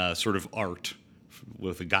sort of art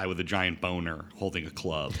with a guy with a giant boner holding a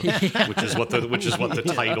club, which is what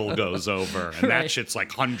the title goes over. And that shit's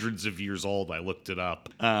like hundreds of years old. I looked it up.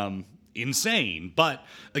 Insane. But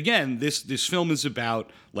again, this film is about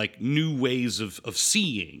like new ways of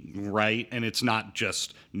seeing, right? And it's not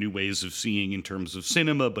just new ways of seeing in terms of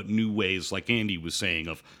cinema, but new ways, like Andy was saying,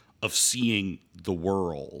 of seeing the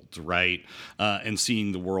world, right? And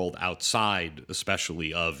seeing the world outside,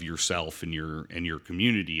 especially of yourself and your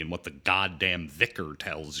community, and what the goddamn vicar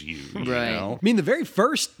tells you. Right. I mean, the very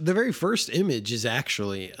first image is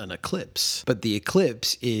actually an eclipse, but the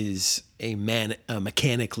eclipse is a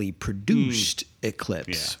mechanically produced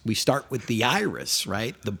eclipse. Yeah. We start with the iris,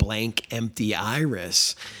 right? The blank, empty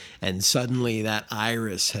iris. And suddenly that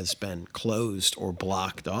iris has been closed or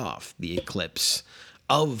blocked off. The eclipse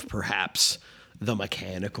of perhaps the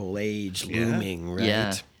mechanical age looming, right?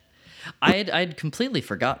 Yeah. I'd completely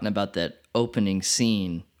forgotten about that opening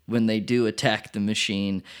scene when they do attack the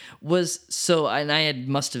machine. And I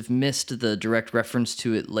must have missed the direct reference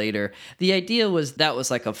to it later. The idea was that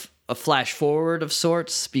was like a flash forward of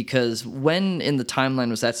sorts, because when in the timeline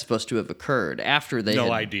was that supposed to have occurred? After they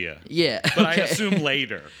No idea. Yeah. But I assume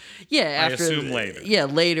later. Yeah, I assume later. Yeah,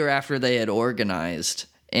 later after they had organized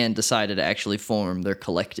and decided to actually form their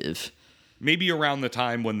collective. Maybe around the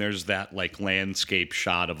time when there's that like landscape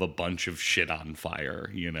shot of a bunch of shit on fire,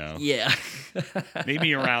 Yeah.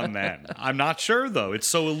 Maybe around then. I'm not sure though. It's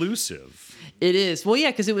so elusive. It is. Well,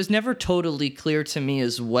 yeah, because it was never totally clear to me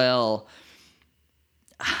as well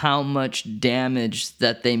how much damage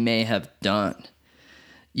that they may have done.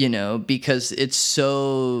 Because it's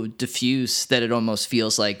so diffuse that it almost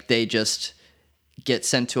feels like they just get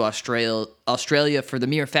sent to Australia for the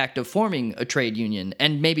mere fact of forming a trade union.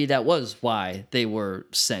 And maybe that was why they were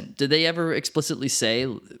sent. Did they ever explicitly say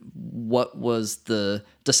what was the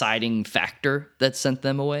deciding factor that sent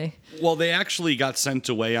them away? Well, they actually got sent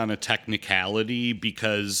away on a technicality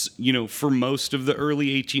because, for most of the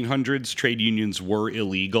early 1800s, trade unions were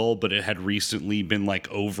illegal, but it had recently been like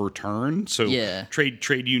overturned. So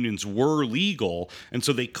trade unions were legal, and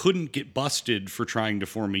so they couldn't get busted for trying to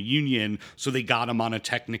form a union. So they got them on a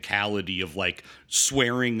technicality of like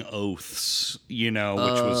swearing oaths, which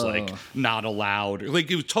was like not allowed.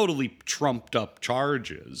 Like it was totally trumped up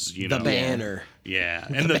charges, The banner. Yeah,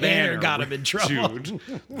 and the banner got him in trouble. Dude,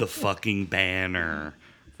 the fucking banner.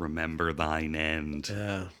 Remember thine end.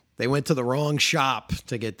 They went to the wrong shop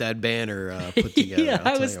to get that banner put together. Yeah,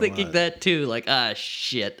 I was thinking that too. Like,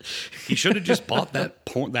 shit. He should have just bought that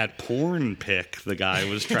porn pic the guy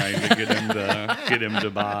was trying to get him to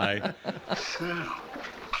buy. So,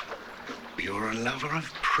 you're a lover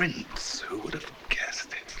of prints. Who would have guessed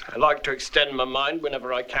it? I like to extend my mind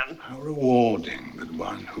whenever I can. How rewarding that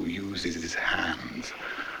one who uses his hands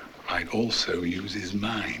might also use his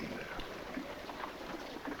mind.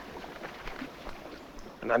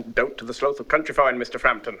 An antidote to the sloth of Countryfine, Mr.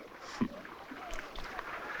 Frampton.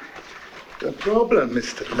 The problem,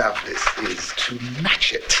 Mr. Lovelace, is to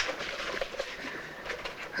match it.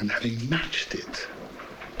 And having matched it,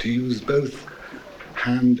 to use both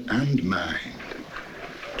hand and mind,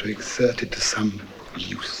 to exert it to some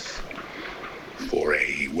use. For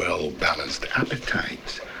a well-balanced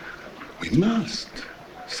appetite, we must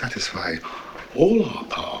satisfy all our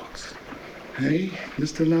parts. Hey,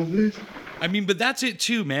 Mr. Lovelace? I mean, but that's it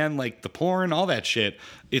too, man. Like the porn, all that shit.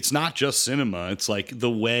 It's not just cinema. It's like the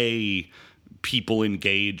way people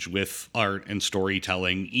engage with art and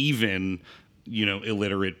storytelling, even, you know,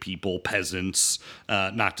 illiterate people, peasants.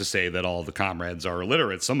 Not to say that all the comrades are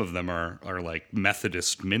illiterate. Some of them are like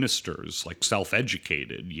Methodist ministers, like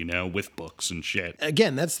self-educated, you know, with books and shit.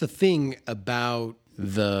 Again, that's the thing about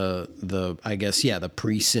the I guess, yeah, the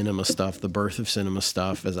pre-cinema stuff, the birth of cinema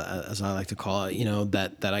stuff, as I like to call it, you know,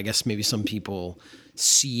 that I guess maybe some people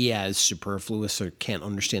see as superfluous or can't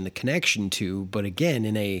understand the connection to. But again,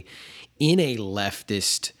 in a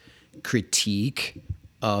leftist critique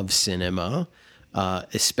of cinema,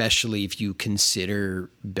 especially if you consider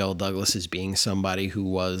Bill Douglas as being somebody who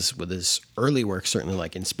was, with his early work, certainly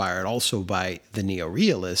like inspired also by the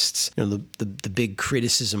neorealists. You know, the big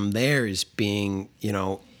criticism there is being, you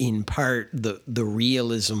know, in part the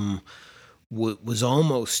realism was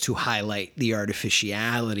almost to highlight the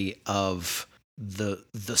artificiality of the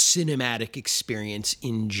cinematic experience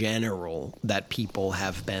in general that people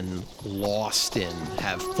have been lost in,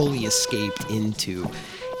 have fully escaped into,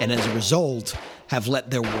 and as a result have let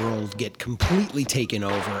their world get completely taken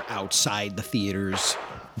over outside the theaters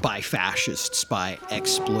by fascists, by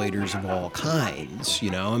exploiters of all kinds. You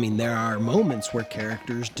know, I mean, there are moments where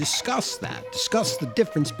characters discuss the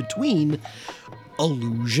difference between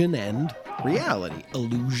illusion and reality,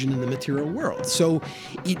 illusion in the material world. So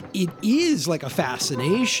it is like a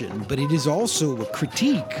fascination, but it is also a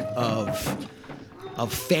critique of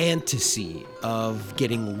fantasy, of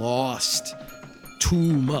getting lost too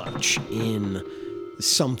much in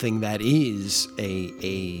something that is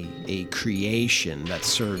a creation that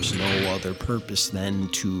serves no other purpose than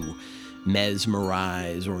to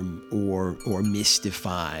mesmerize or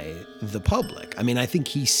mystify the public. I mean, I think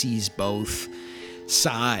he sees both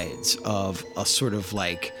sides of a sort of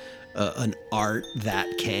like an art that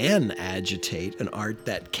can agitate, an art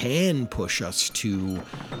that can push us to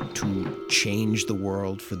change the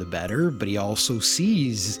world for the better, but he also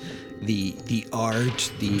sees the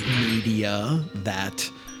art, the media that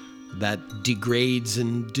degrades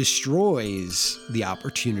and destroys the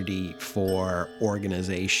opportunity for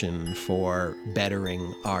organization, for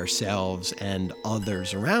bettering ourselves and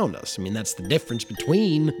others around us. I mean, that's the difference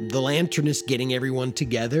between the Lanternist getting everyone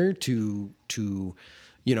together to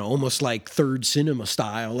you know, almost like third cinema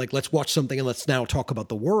style, like let's watch something and let's now talk about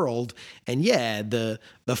the world. And yeah, the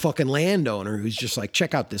fucking landowner who's just like,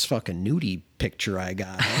 check out this fucking nudie picture I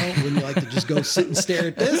got. Huh? Wouldn't you like to just go sit and stare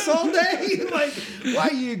at this all day? Like, why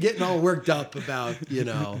are you getting all worked up about,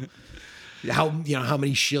 how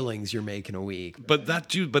many shillings you're making a week? But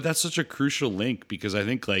that's such a crucial link, because I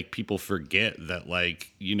think like people forget that,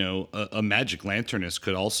 like, you know, a magic lanternist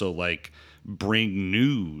could also like bring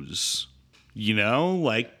news. You know,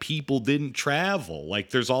 like people didn't travel. Like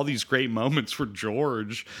there's all these great moments where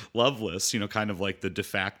George Lovelace, you know, kind of like the de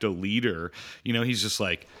facto leader, you know, he's just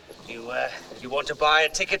like, You want to buy a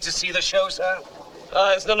ticket to see the show, sir?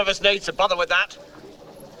 There's none of us needs to bother with that.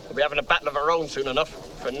 We'll be having a battle of our own soon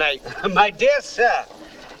enough, for Nate. My dear sir,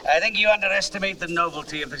 I think you underestimate the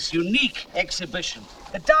novelty of this unique exhibition.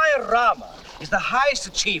 The diorama is the highest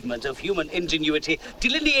achievement of human ingenuity,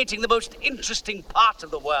 delineating the most interesting part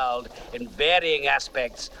of the world in varying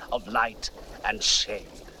aspects of light and shade.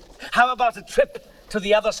 How about a trip to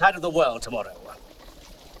the other side of the world tomorrow?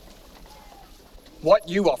 What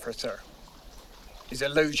you offer, sir, is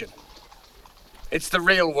illusion. It's the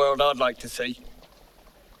real world I'd like to see.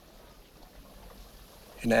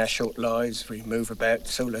 In our short lives, we move about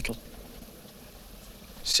so little,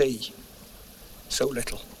 see so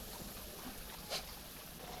little.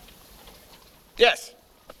 Yes.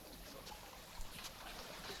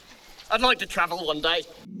 I'd like to travel one day.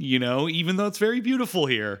 You know, even though it's very beautiful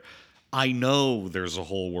here, I know there's a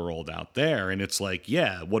whole world out there. And it's like,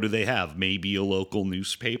 yeah, what do they have? Maybe a local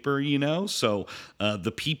newspaper, you know? So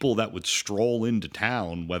the people that would stroll into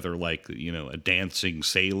town, whether like, you know, a dancing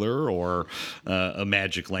sailor or a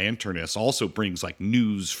magic lanternist, also brings like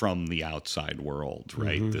news from the outside world,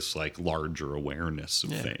 right? Mm-hmm. This like larger awareness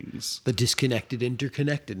of things. The disconnected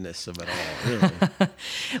interconnectedness of it all, really.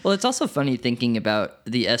 Well, it's also funny thinking about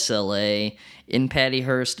the SLA in Patty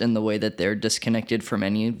Hearst and the way that they're disconnected from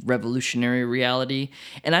any revolutionary reality.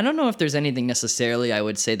 And I don't know if there's anything necessarily I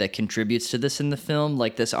would say that contributes to this in the film,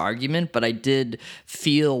 like this argument, but I did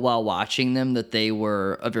feel while watching them that they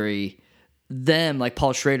were like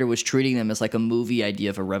Paul Schrader was treating them as like a movie idea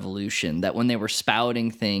of a revolution, that when they were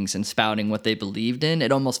spouting things and spouting what they believed in,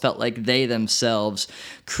 it almost felt like they themselves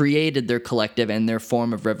created their collective and their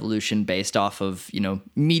form of revolution based off of,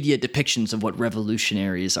 media depictions of what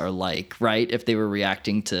revolutionaries are like, right? If they were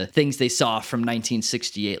reacting to things they saw from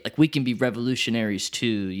 1968, like we can be revolutionaries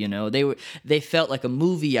too, they felt like a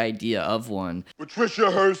movie idea of one.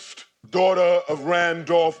 Patricia Hearst, daughter of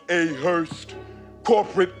Randolph A. Hearst,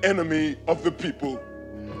 corporate enemy of the people.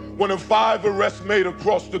 One of 5 arrests made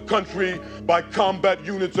across the country by combat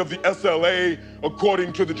units of the SLA,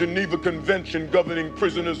 according to the Geneva Convention governing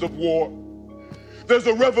prisoners of war. There's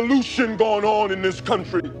a revolution going on in this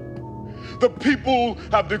country. The people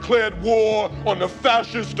have declared war on the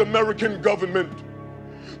fascist American government.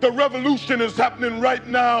 The revolution is happening right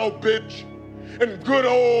now, bitch, in good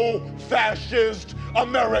old fascist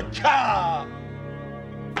America.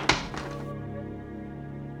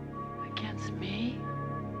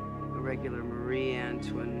 Regular Marie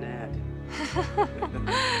Antoinette.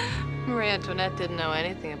 Marie Antoinette didn't know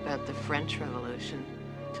anything about the French Revolution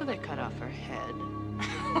till they cut off her head.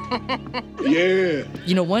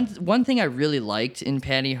 Yeah. One thing I really liked in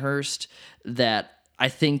Patty Hearst that I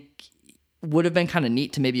think would have been kind of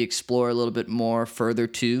neat to maybe explore a little bit more further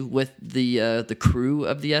too with the crew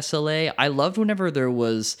of the SLA. I loved whenever there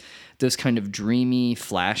was those kind of dreamy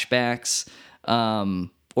flashbacks,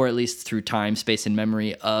 or at least through time, space, and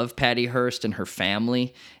memory of Patty Hearst and her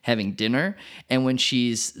family having dinner. And when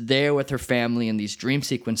she's there with her family in these dream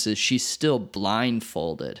sequences, she's still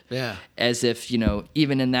blindfolded. Yeah. As if,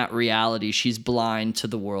 even in that reality, she's blind to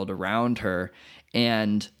the world around her.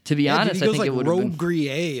 And to be honest, I think it would have been Rogue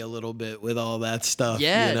Grier a little bit with all that stuff.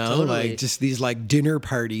 Yeah, totally. Like just these like dinner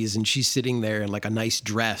parties, and she's sitting there in like a nice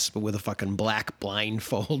dress, but with a fucking black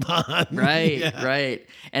blindfold on. Right, Yeah. right.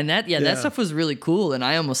 And that stuff was really cool. And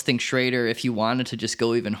I almost think Schrader, if he wanted to just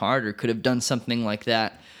go even harder, could have done something like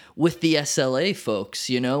that with the SLA folks,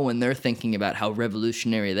 when they're thinking about how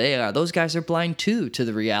revolutionary they are. Those guys are blind too to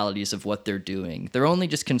the realities of what they're doing. They're only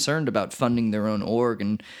just concerned about funding their own org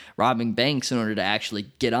and robbing banks in order to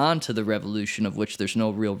actually get on to the revolution of which there's no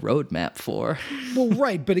real roadmap for. Well,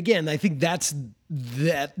 right. But again, I think that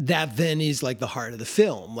then is like the heart of the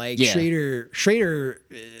film. Like Schrader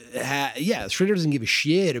doesn't give a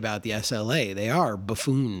shit about the SLA. They are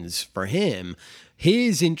buffoons for him.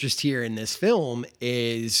 His interest here in this film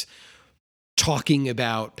is talking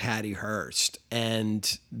about Patty Hearst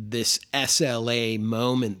and this SLA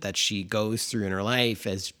moment that she goes through in her life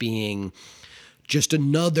as being just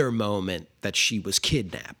another moment that she was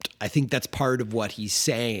kidnapped. I think that's part of what he's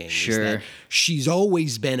saying. Sure. Is that she's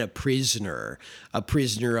always been a prisoner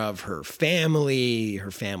of her family,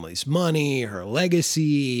 her family's money, her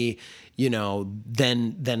legacy,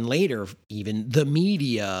 then later, even the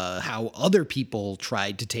media, how other people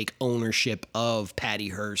tried to take ownership of Patty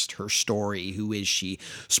Hearst, her story. Who is she?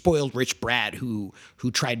 Spoiled rich brat who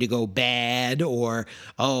tried to go bad, or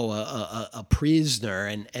a prisoner.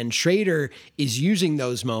 And Schrader is using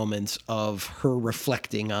those moments of her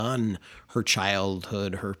reflecting on her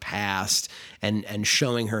childhood, her past, and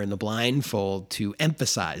showing her in the blindfold to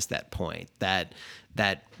emphasize that point that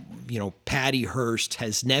Patty Hearst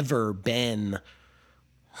has never been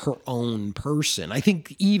her own person. I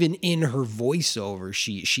think even in her voiceover,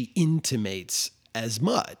 she intimates as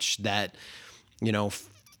much that,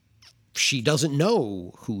 she doesn't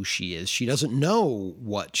know who she is. She doesn't know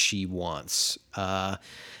what she wants. And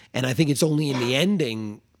I think it's only in the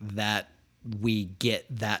ending that we get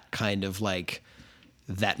that kind of like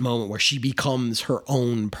that moment where she becomes her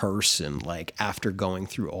own person, like after going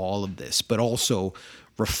through all of this, but also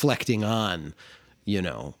reflecting on,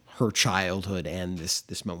 her childhood and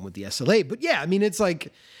this moment with the SLA. But yeah, I mean, it's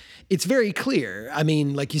like, it's very clear. I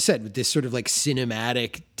mean, like you said, with this sort of like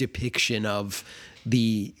cinematic depiction of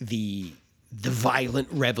the violent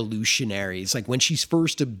revolutionaries, like when she's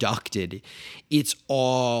first abducted, it's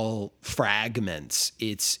all fragments.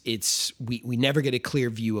 We never get a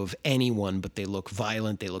clear view of anyone, but they look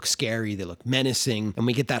violent, they look scary, they look menacing. And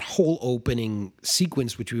we get that whole opening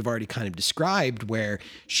sequence, which we've already kind of described, where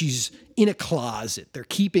she's in a closet. They're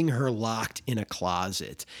keeping her locked in a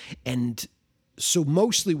closet. And so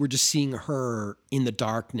mostly we're just seeing her in the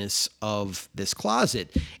darkness of this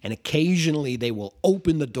closet. And occasionally they will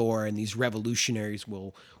open the door and these revolutionaries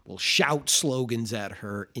will shout slogans at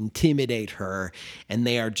her, intimidate her, and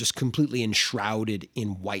they are just completely enshrouded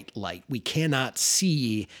in white light. We cannot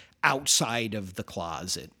see outside of the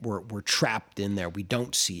closet. We're trapped in there. We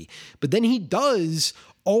don't see. But then he does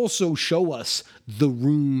also show us the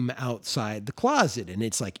room outside the closet, and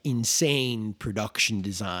it's like insane production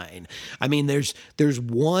design. I mean, there's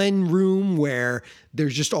one room where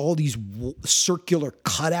there's just all these circular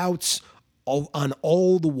cutouts on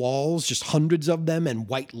all the walls, just hundreds of them, and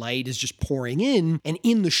white light is just pouring in. And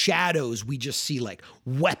in the shadows, we just see like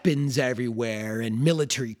weapons everywhere and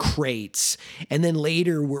military crates. And then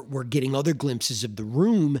later, we're getting other glimpses of the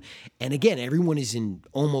room. And again, everyone is in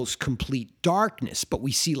almost complete darkness, but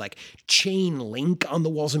we see like chain link on the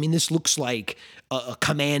walls. I mean, this looks like a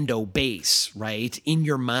commando base, right? In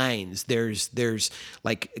your minds, there's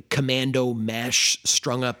like commando mesh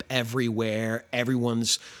strung up everywhere.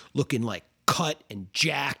 Everyone's looking like cut and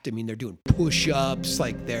jacked. I mean, they're doing push-ups,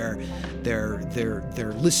 like they're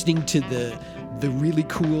listening to the really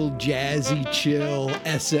cool jazzy chill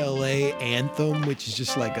SLA anthem, which is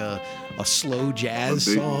just like a slow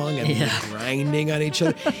jazz song, and they're grinding on each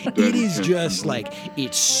other. It is just like,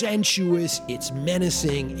 it's sensuous, it's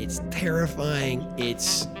menacing, it's terrifying,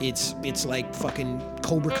 it's like fucking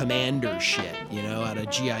Cobra Commander shit, you know, out of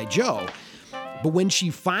G.I. Joe. But when she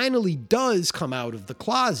finally does come out of the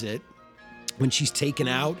closet, when she's taken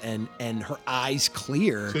out and her eyes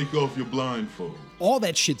clear, take off your blindfold. All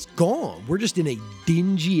that shit's gone. We're just in a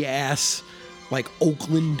dingy ass, like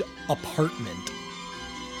Oakland apartment.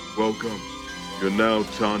 Welcome. You're now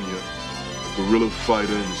Tanya, a guerrilla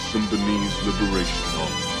fighter in the Symbionese Liberation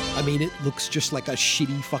Army. I mean, it looks just like a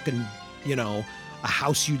shitty fucking, you know, a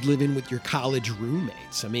house you'd live in with your college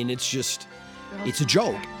roommates. I mean, it's a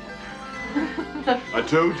joke. I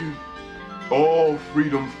told you. All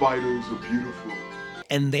freedom fighters are beautiful.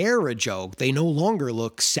 And they're a joke. They no longer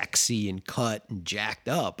look sexy and cut and jacked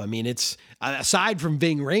up. I mean, it's, aside from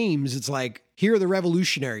Ving Rhames, it's like, here are the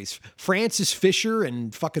revolutionaries. Francis Fisher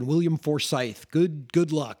and fucking William Forsythe.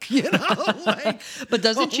 Good luck, you know? Like, but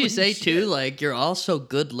doesn't she say, shit. too, like, you're all so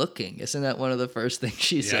good looking? Isn't that one of the first things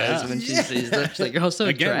she says when she sees them? She's like, you're all so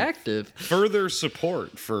attractive. Further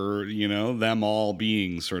support for, you know, them all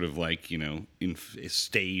being sort of like, you know,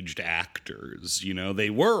 staged actors. You know,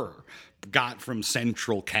 they got from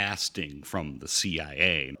central casting from the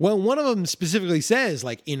CIA. Well, one of them specifically says,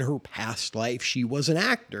 like, in her past life, she was an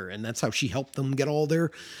actor, and that's how she helped them get all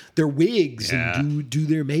their wigs and do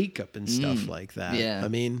their makeup and stuff like that. Yeah. I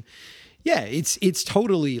mean, yeah, it's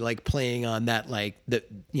totally like playing on that, like, the,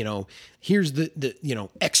 you know, here's the you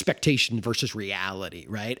know, expectation versus reality,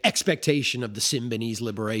 right? Expectation of the Symbionese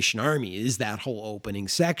Liberation Army is that whole opening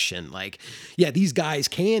section. Like, yeah, these guys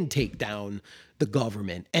can take down the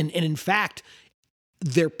government. And in fact,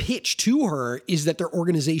 their pitch to her is that their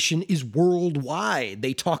organization is worldwide.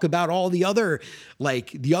 They talk about all the other, like,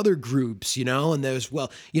 the other groups, you know, and there's,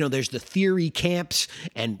 well, you know, there's the theory camps,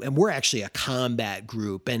 and we're actually a combat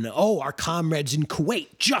group. And, our comrades in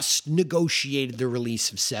Kuwait just negotiated the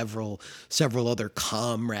release of several other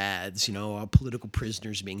comrades, you know, political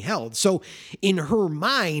prisoners being held. So in her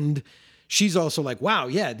mind, she's also like, wow,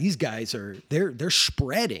 yeah, these guys they're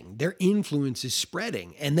spreading. Their influence is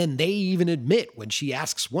spreading. And then they even admit, when she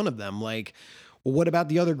asks one of them, like, well, what about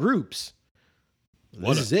the other groups?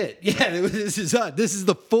 This is it. Yeah, this is us. This is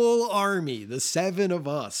the full army, the 7 of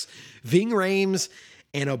us. Ving Rhames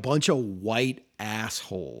and a bunch of white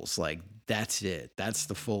assholes. Like, that's it. That's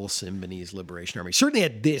the full Symbionese Liberation Army. Certainly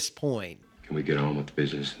at this point. Can we get on with the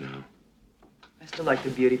business now? I still like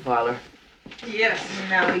the beauty parlor. Yes,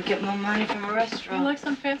 now we get more money from a restaurant. You like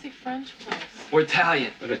some fancy French place? We're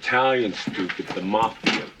Italian. But Italian, stupid. The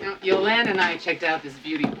mafia. Now, Yolanda and I checked out this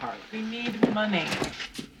beauty parlor. We need money.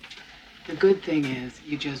 The good thing is,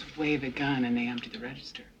 you just wave a gun and they empty the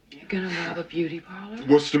register. You're gonna rob a beauty parlor?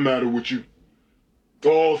 What's the matter with you?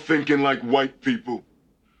 All thinking like white people.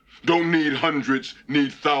 Don't need hundreds,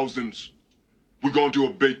 need thousands. We're going to a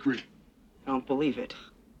bakery. I don't believe it.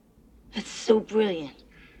 That's so brilliant.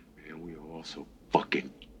 Man, we are all so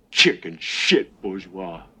fucking chicken shit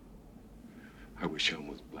bourgeois. I wish I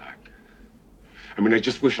was black. I mean, I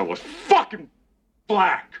just wish I was fucking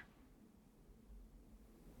black.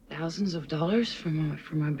 Thousands of dollars from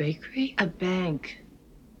a bakery? A bank.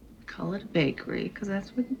 Call it a bakery, because that's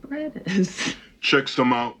where the bread is. Check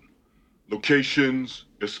some out. Locations,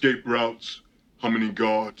 escape routes, how many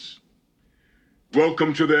guards.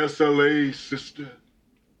 Welcome to the SLA, sister.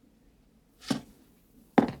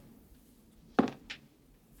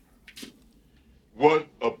 What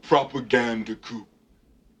a propaganda coup.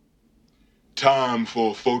 Time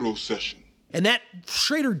for a photo session. And that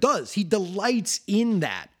Schrader does. He delights in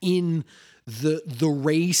that, in the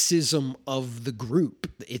racism of the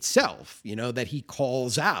group itself, you know, that he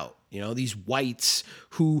calls out. these whites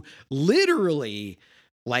who literally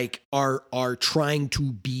like are trying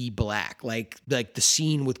to be black, like the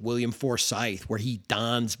scene with William Forsythe where he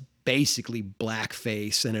dons basically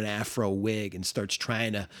blackface and an afro wig and starts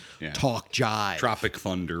trying to talk jive. Tropic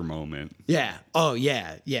Thunder moment. Yeah. Oh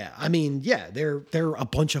yeah. Yeah. I mean, yeah, they're a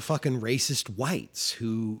bunch of fucking racist whites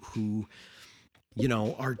who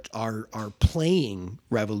are playing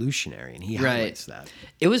revolutionary, and he highlights that.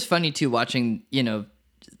 It was funny too watching,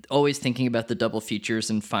 always thinking about the double features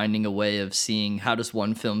and finding a way of seeing how does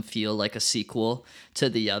one film feel like a sequel to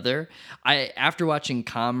the other. After watching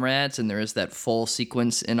Comrades, and there is that full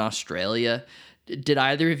sequence in Australia, did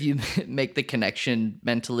either of you make the connection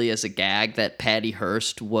mentally as a gag that Patty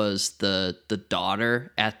Hearst was the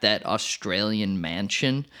daughter at that Australian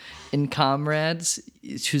mansion in Comrades?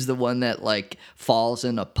 Who's the one that like falls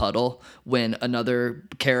in a puddle when another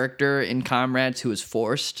character in Comrades who is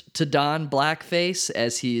forced to don blackface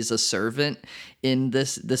as he's a servant in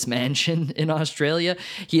this mansion in Australia,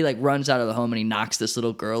 he like runs out of the home and he knocks this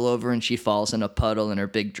little girl over and she falls in a puddle in her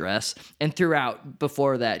big dress. And throughout,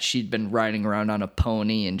 before that, she'd been riding around on a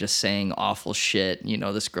pony and just saying awful shit.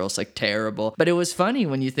 This girl's like terrible. But it was funny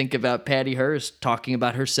when you think about Patty Hearst talking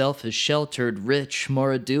about herself as sheltered, rich,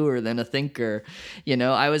 more a doer than a thinker.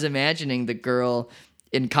 I was imagining the girl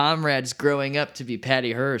in Comrades growing up to be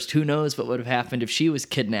Patty Hearst. Who knows what would have happened if she was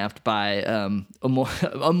kidnapped by a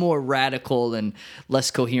more radical and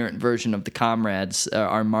less coherent version of the Comrades,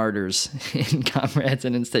 our martyrs in Comrades,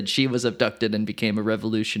 and instead she was abducted and became a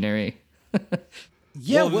revolutionary.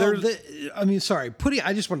 Yeah, I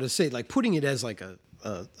just wanted to say, like, putting it as like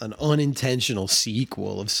an unintentional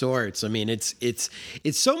sequel of sorts. I mean, it's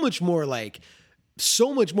so much more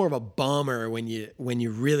of a bummer when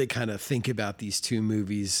you really kind of think about these two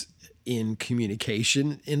movies in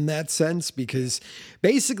communication in that sense, because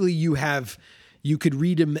basically you could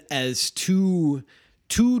read them as two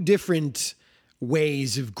different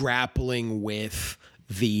ways of grappling with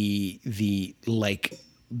the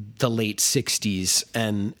late 60s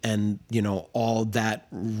and all that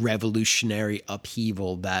revolutionary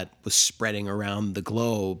upheaval that was spreading around the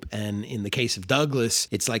globe. And in the case of Douglas,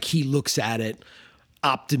 it's like he looks at it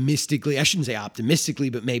optimistically. I shouldn't say optimistically,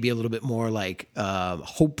 but maybe a little bit more like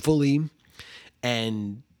hopefully.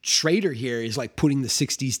 And Schrader here is like putting the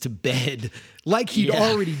 60s to bed like he'd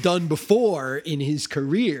already done before in his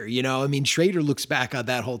career. I mean, Schrader looks back on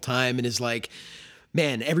that whole time and is like,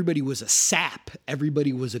 man, everybody was a sap.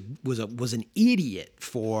 Everybody was an idiot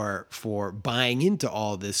for buying into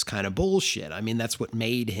all this kind of bullshit. I mean, that's what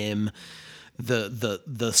made him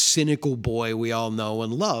the cynical boy we all know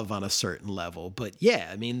and love on a certain level. But yeah,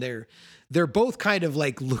 I mean, they're both kind of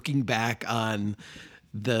like looking back on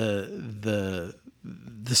the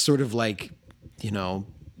sort of like,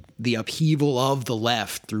 the upheaval of the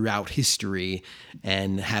left throughout history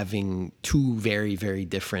and having two very, very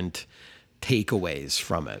different takeaways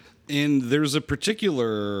from it. And there's a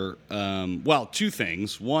particular, two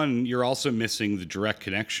things. One, you're also missing the direct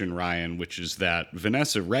connection, Ryan, which is that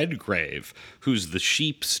Vanessa Redgrave, who's the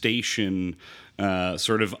sheep station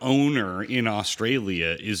sort of owner in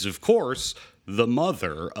Australia, is, of course, the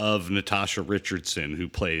mother of Natasha Richardson, who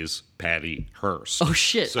plays Patty Hearst. Oh,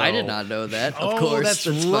 shit. I did not know that. Of course.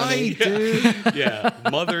 That's right, dude. Yeah.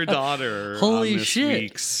 Mother-daughter Holy on this shit.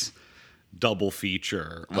 week's double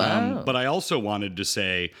feature. Wow. But I also wanted to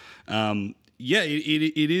say,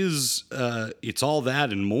 it is, it's all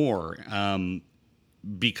that and more.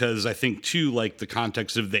 Because I think too, like the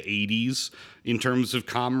context of the 80s in terms of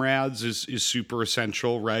Comrades is super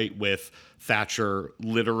essential, right? With Thatcher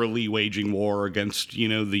literally waging war against,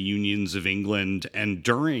 the unions of England, and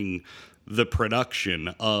during the production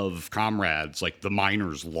of Comrades, like the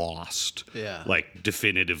miners lost, like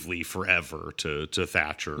definitively forever to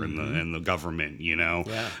Thatcher and the government,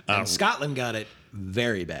 Yeah, and Scotland got it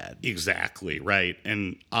very bad. Exactly, right.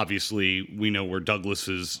 And obviously we know where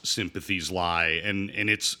Douglas's sympathies lie, and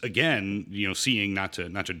it's again, seeing not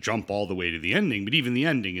to jump all the way to the ending, but even the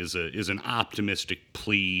ending is an optimistic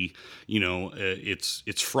plea.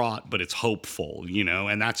 It's fraught, but it's hopeful.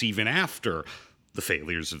 And that's even after the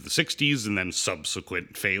failures of the 60s and then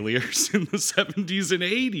subsequent failures in the 70s and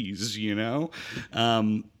 80s,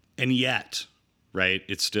 and yet, right,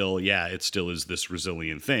 it still is this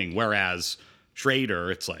resilient thing. Whereas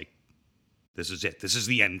Schrader, it's like, this is it. This is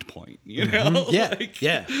the end point, Yeah,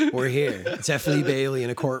 we're here. It's F. Lee Bailey in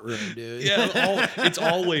a courtroom, dude. Yeah, it's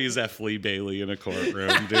always F. Lee Bailey in a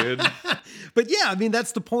courtroom, dude. But yeah, I mean,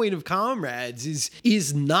 that's the point of Comrades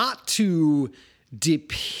is not to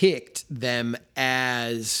depict them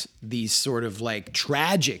as these sort of like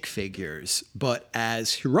tragic figures, but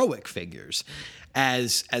as heroic figures.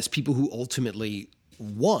 as people who ultimately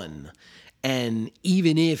won. And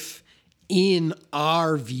even if in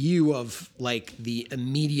our view of like the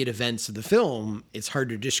immediate events of the film, it's hard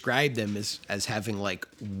to describe them as having like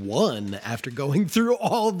won after going through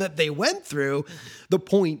all that they went through. The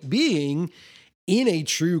point being, in a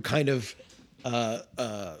true kind of,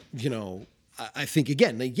 you know, I think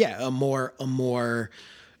again, like, yeah, a more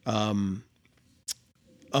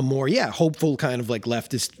hopeful kind of like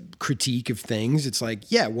leftist critique of things. It's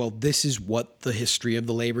like, yeah, well, this is what the history of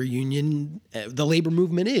the labor union, the labor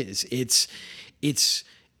movement is. It's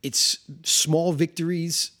small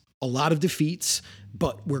victories, a lot of defeats,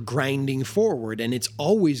 but we're grinding forward, and it's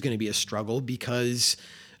always going to be a struggle because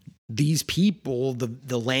these people,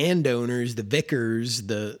 the landowners, the vicars,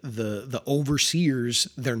 the overseers,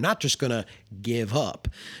 they're not just going to give up,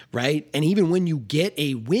 right? And even when you get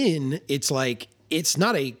a win, it's like, it's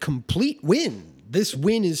not a complete win. This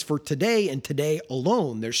win is for today and today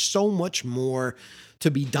alone. There's so much more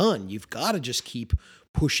to be done. You've got to just keep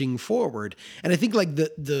pushing forward. And I think like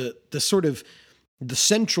the sort of the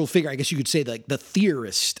central figure, I guess you could say, like the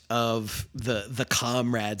theorist of the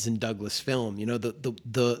Comrades in Douglas film, you know,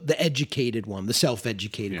 the educated one, the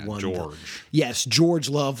self-educated one. George. Yes, George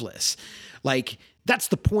Lovelace. Like, that's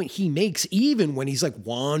the point he makes even when he's like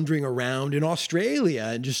wandering around in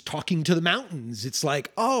Australia and just talking to the mountains. It's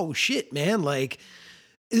like, oh shit, man, like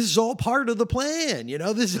this is all part of the plan. You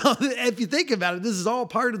know, this is all, if you think about it, this is all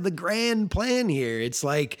part of the grand plan here. It's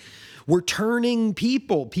like we're turning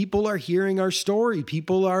people. People are hearing our story.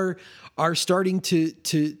 People are starting to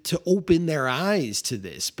open their eyes to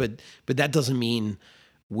this. But that doesn't mean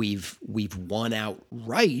we've won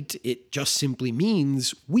outright. It just simply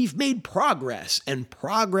means we've made progress, and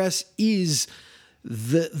progress is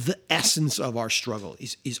the essence of our struggle,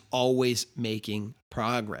 is always making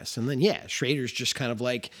progress. And then, yeah, Schrader's just kind of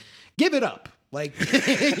like, give it up. Like, you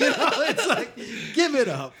know, it's like, give it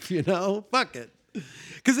up, you know, fuck it.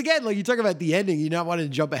 Because again, like you talk about the ending, you not wanting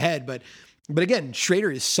to jump ahead, but again,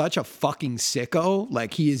 Schrader is such a fucking sicko.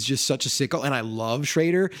 Like, he is just such a sicko, and I love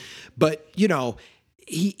Schrader, but you know,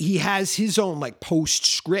 he has his own like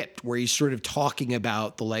postscript where he's sort of talking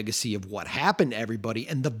about the legacy of what happened to everybody,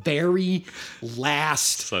 and the very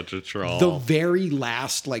last, such a troll, the very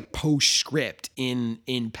last like postscript in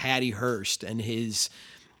Patty Hearst and his,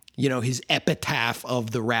 you know, his epitaph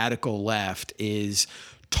of the radical left is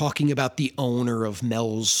talking about the owner of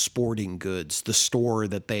Mel's Sporting Goods, the store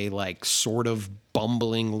that they like sort of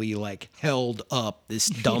bumblingly like held up, this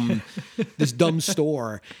dumb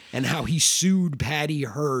store, and how he sued Patty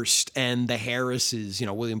Hearst and the Harrises, you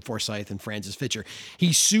know, William Forsythe and Francis Fisher.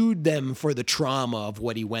 He sued them for the trauma of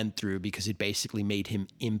what he went through because it basically made him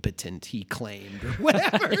impotent, he claimed, or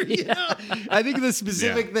whatever. You know? I think the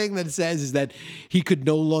specific thing that it says is that he could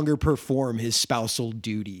no longer perform his spousal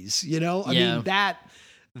duties. You know, I mean,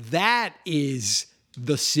 that is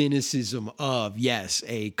the cynicism of, yes,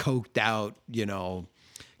 a coked out, you know,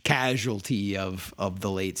 casualty of the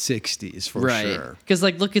late 60s for sure. Because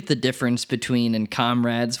like, look at the difference between in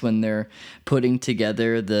Comrades when they're putting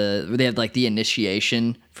together they have like the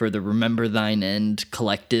initiation for the Remember Thine End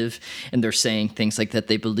collective, and they're saying things like that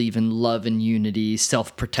they believe in love and unity,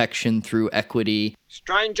 self-protection through equity.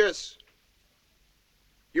 Strangers,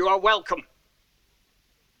 you are welcome.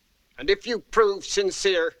 And if you prove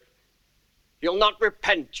sincere, you'll not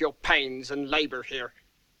repent your pains and labor here.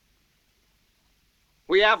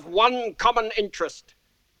 We have one common interest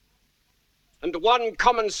and one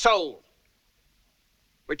common soul,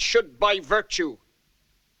 which should by virtue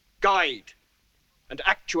guide and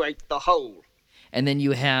actuate the whole. And then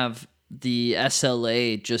you have the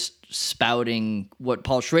SLA just spouting what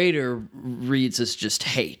Paul Schrader reads as just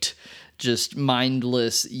hate. Just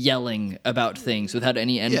mindless yelling about things without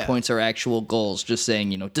any endpoints or actual goals. Just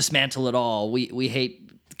saying, you know, dismantle it all. We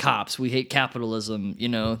hate cops. We hate capitalism. You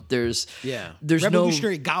know, there's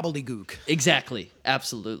revolutionary gobbledygook. Exactly.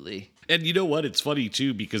 Absolutely. And you know what? It's funny,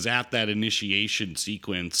 too, because at that initiation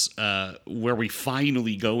sequence where we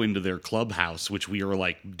finally go into their clubhouse, which we are,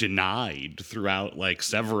 like, denied throughout, like,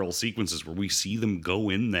 several sequences where we see them go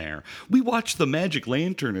in there. We watch the Magic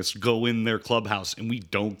Lanternist go in their clubhouse, and we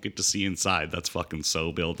don't get to see inside. That's fucking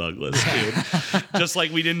so Bill Douglas, dude. Just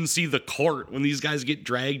like we didn't see the court. When these guys get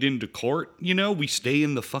dragged into court, you know, we stay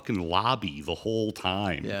in the fucking lobby the whole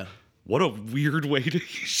time. Yeah. What a weird way to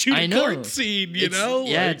shoot a court scene, you know?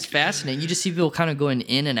 Yeah, like, it's fascinating. You just see people kind of going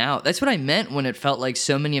in and out. That's what I meant when it felt like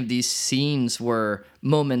so many of these scenes were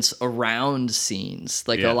moments around scenes.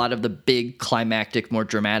 Like a lot of the big climactic, more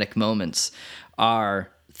dramatic moments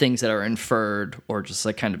are things that are inferred or just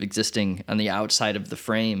like kind of existing on the outside of the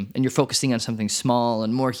frame, and you're focusing on something small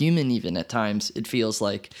and more human even at times, it feels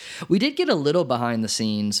like. We did get a little behind the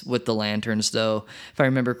scenes with the lanterns, though. If I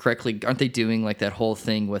remember correctly, aren't they doing like that whole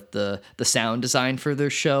thing with the sound design for their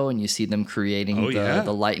show, and you see them creating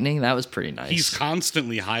the lightning? That was pretty nice. He's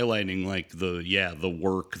constantly highlighting like the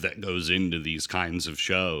work that goes into these kinds of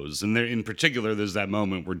shows. And there, in particular, there's that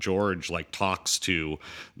moment where George like talks to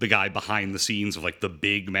the guy behind the scenes of like the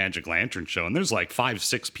big Magic Lantern show, and there's like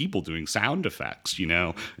 5-6 people doing sound effects, you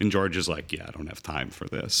know, and George is like, I don't have time for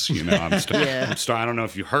this, you know. I don't know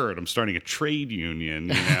if you heard, I'm starting a trade union,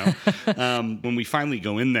 you know. When we finally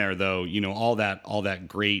go in there, though, you know, all that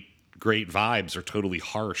great vibes are totally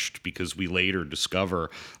harshed, because we later discover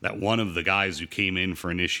that one of the guys who came in for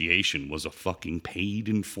initiation was a fucking paid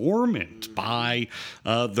informant by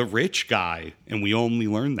the rich guy, and we only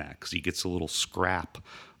learn that because he gets a little scrap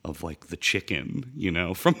of like the chicken, you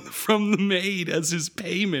know, from the maid as his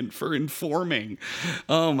payment for informing.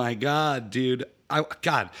 Oh my God, dude.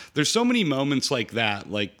 There's so many moments like that,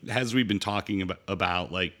 like as we've been talking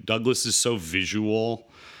about like Douglas is so visual.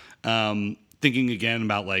 Thinking again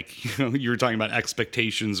about like, you know, you were talking about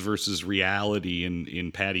expectations versus reality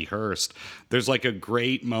in Patty Hearst. There's like a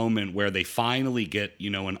great moment where they finally get, you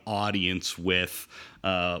know, an audience with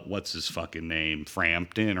what's his fucking name?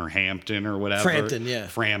 Frampton or Hampton or whatever. Frampton, yeah.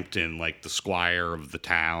 Frampton, like the squire of the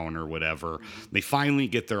town or whatever. They finally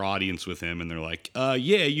get their audience with him, and they're like,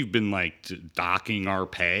 you've been like docking our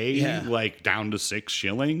pay, like down to 6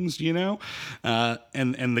 shillings, you know?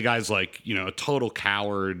 And the guy's like, you know, a total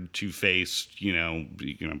coward, two-faced, you know,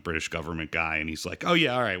 British government guy. And he's like, all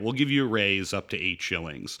right, we'll give you a raise up to 8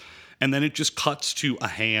 shillings. And then it just cuts to a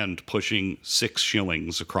hand pushing 6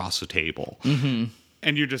 shillings across a table. Mm-hmm.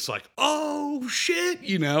 And you're just like, oh, shit,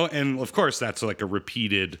 you know? And, of course, that's like a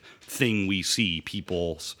repeated thing we see,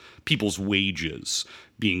 people's wages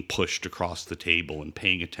being pushed across the table, and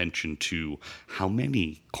paying attention to how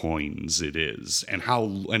many coins it is and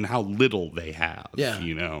how little they have,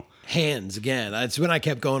 you know? Hands, again. That's when I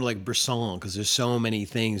kept going to like Bresson, because there's so many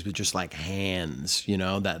things with just like hands, you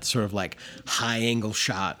know, that sort of like high angle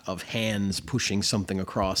shot of hands pushing something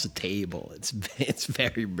across a table. It's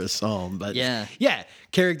very Bresson, but yeah,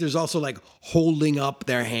 characters also like holding up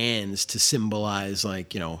their hands to symbolize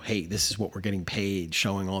like, you know, hey, this is what we're getting paid,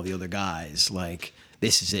 showing all the other guys like,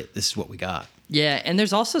 this is it, this is what we got. Yeah, and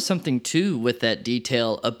there's also something, too, with that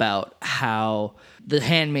detail about how the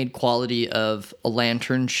handmade quality of a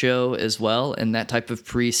lantern show as well, and that type of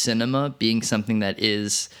pre-cinema being something that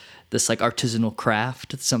is this like artisanal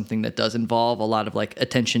craft. It's something that does involve a lot of like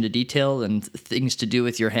attention to detail and things to do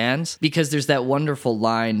with your hands, because there's that wonderful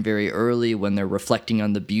line very early when they're reflecting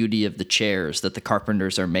on the beauty of the chairs that the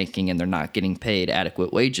carpenters are making and they're not getting paid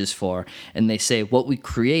adequate wages for. And they say, what we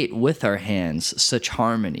create with our hands, such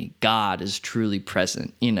harmony, God is truly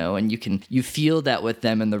present, you know, and you feel that with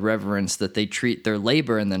them, and the reverence that they treat their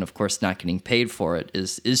labor, and then of course not getting paid for it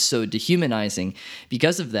is so dehumanizing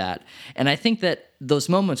because of that. And I think that those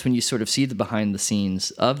moments when you sort of see the behind the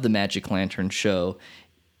scenes of the Magic Lantern show,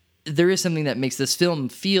 there is something that makes this film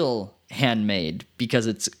feel handmade, because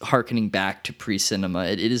it's hearkening back to pre-cinema.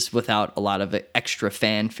 It is without a lot of extra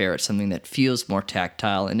fanfare. It's something that feels more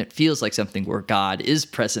tactile, and it feels like something where God is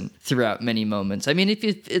present throughout many moments. I mean,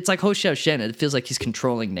 it's like Ho Xiaoshen. It feels like he's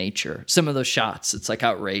controlling nature. Some of those shots, it's like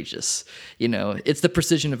outrageous. You know, it's the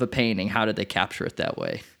precision of a painting. How did they capture it that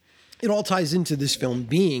way? It all ties into this film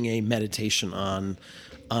being a meditation on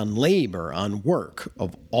labor, on work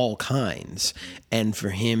of all kinds, and for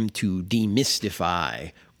him to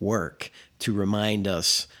demystify work, to remind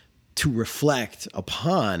us to reflect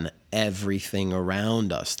upon everything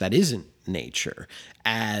around us that isn't nature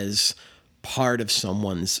as part of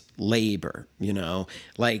someone's labor, you know,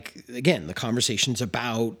 like, again, the conversations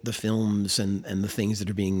about the films and the things that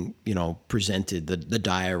are being, you know, presented, the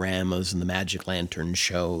dioramas and the Magic Lantern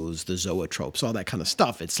shows, the zoetropes, all that kind of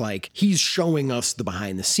stuff. It's like he's showing us the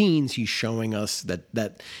behind the scenes. He's showing us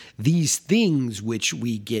that these things which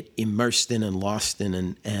we get immersed in and lost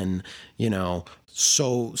in and you know,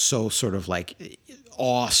 so sort of like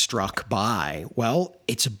awestruck by, well,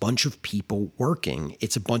 it's a bunch of people working.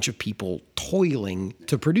 It's a bunch of people toiling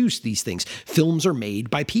to produce these things. Films are made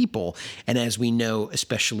by people. And as we know,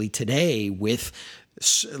 especially today with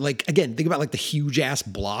like, again, think about like the huge ass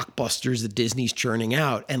blockbusters that Disney's churning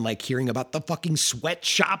out and like hearing about the fucking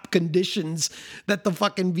sweatshop conditions that the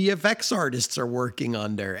fucking VFX artists are working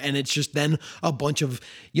under. And it's just then a bunch of,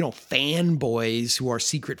 fanboys who are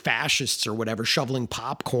secret fascists or whatever, shoveling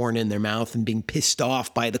popcorn in their mouth and being pissed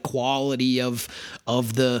off by the quality of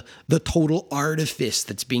the total artifice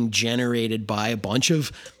that's being generated by a bunch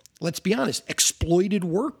of, let's be honest, exploited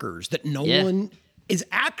workers that no one is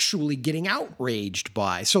actually getting outraged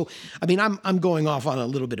by. So, I mean, I'm going off on a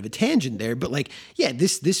little bit of a tangent there, but like, yeah,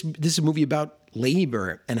 this is a movie about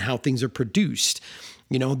labor and how things are produced.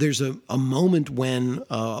 There's a moment when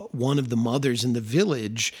one of the mothers in the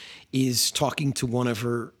village is talking to one of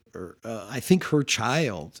her, I think her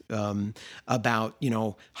child, about,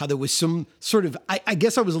 how there was some sort of, I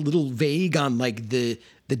guess I was a little vague on like the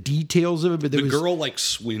details of it, but the girl like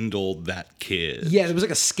swindled that kid. Yeah, there was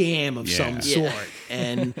like a scam of some sort,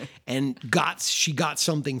 and she got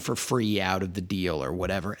something for free out of the deal or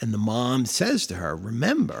whatever. And the mom says to her,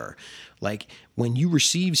 "Remember, like when you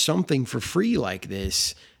receive something for free like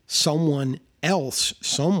this, someone else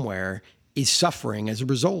somewhere is suffering as a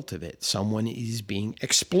result of it. Someone is being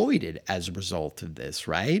exploited as a result of this,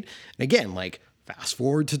 right?" And again, like, fast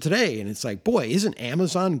forward to today, and it's like, boy, isn't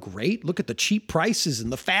Amazon great? Look at the cheap prices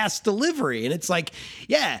and the fast delivery. And it's like,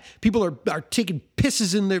 yeah, people are taking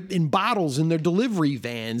pisses in bottles in their delivery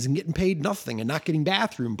vans and getting paid nothing and not getting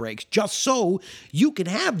bathroom breaks just so you can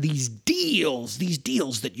have these deals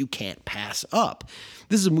that you can't pass up.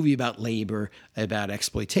 This is a movie about labor, about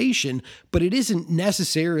exploitation, but it isn't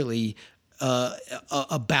necessarily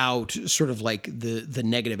about sort of like the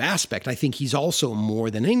negative aspect. I think he's also, more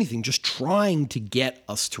than anything, just trying to get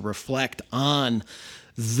us to reflect on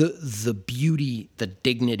the beauty, the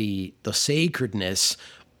dignity, the sacredness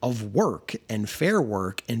of work and fair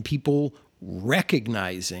work, and people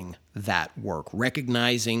recognizing that work,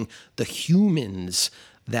 recognizing the humans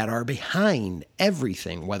that are behind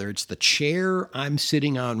everything, whether it's the chair I'm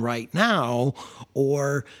sitting on right now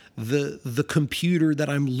or the computer that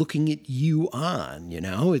I'm looking at you on.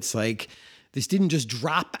 It's like, this didn't just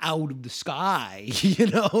drop out of the sky,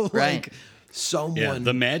 Right. Like someone. Yeah,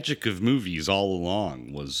 the magic of movies all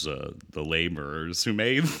along was the laborers who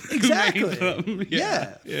made exactly. Who made them.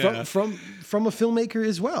 Yeah. From a filmmaker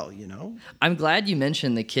as well, I'm glad you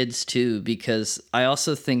mentioned the kids too, because I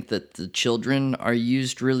also think that the children are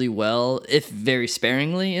used really well, if very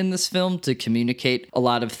sparingly in this film, to communicate a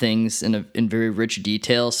lot of things in very rich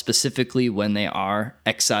detail, specifically when they are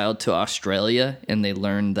exiled to Australia and they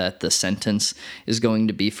learn that the sentence is going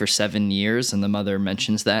to be for 7 years. And the mother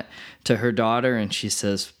mentions that to her daughter, and she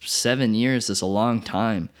says, 7 years is a long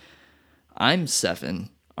time. I'm 7,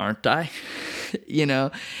 aren't I?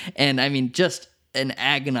 And I mean, just an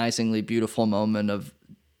agonizingly beautiful moment of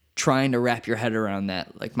trying to wrap your head around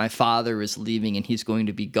that. Like, my father is leaving and he's going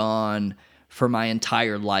to be gone for my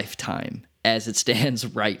entire lifetime as it stands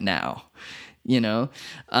right now,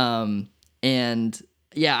 and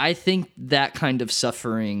yeah, I think that kind of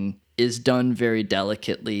suffering is done very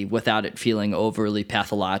delicately without it feeling overly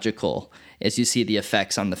pathological, as you see the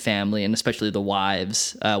effects on the family and especially the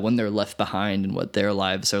wives when they're left behind and what their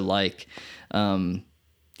lives are like.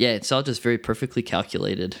 It's all just very perfectly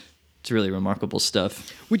calculated. It's really remarkable stuff.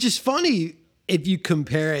 Which is funny if you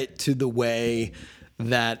compare it to the way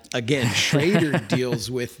that, again, Schrader deals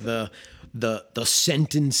with the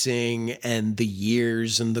sentencing and the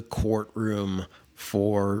years in the courtroom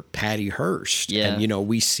for Patty Hearst. Yeah. And,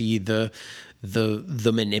 we see the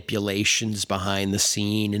manipulations behind the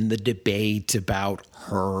scene and the debate about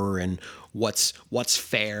her and what's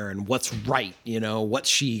fair and what's right, what's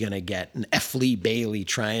she gonna get, and F. Lee Bailey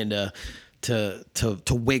trying to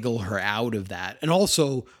wiggle her out of that, and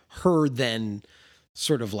also her then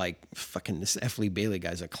sort of like, fucking, this F. Lee Bailey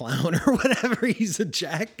guy's a clown or whatever, he's a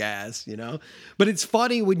jackass, But it's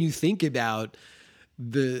funny when you think about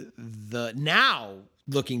the now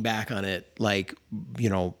looking back on it, like,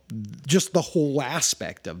 just the whole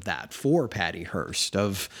aspect of that for Patty Hearst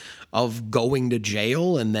of going to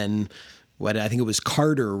jail, and then what, I think it was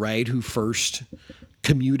Carter, right, who first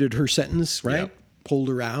commuted her sentence, right? Yep. Pulled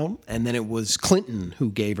her out, and then it was Clinton who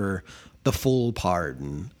gave her the full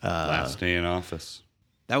pardon. Last day in office.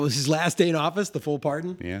 That was his last day in office, the full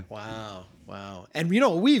pardon? Yeah. Wow. And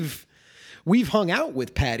we've hung out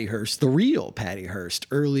with Patty Hearst, the real Patty Hearst,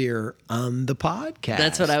 earlier on the podcast.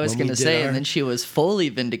 That's what I was going to say. And then she was fully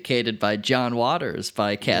vindicated by John Waters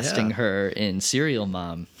by casting her in Serial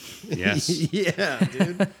Mom. Yes. Yeah,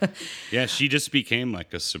 dude. Yeah, she just became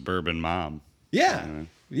like a suburban mom. Yeah.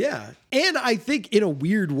 Yeah. And I think in a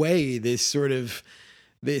weird way, this sort of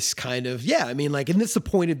this kind of, I mean, like, and that's the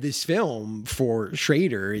point of this film for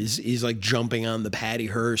Schrader is like jumping on the Patty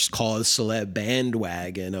Hearst cause celeb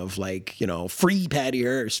bandwagon of like, free Patty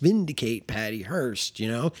Hearst, vindicate Patty Hearst,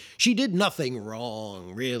 she did nothing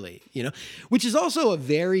wrong, really, which is also a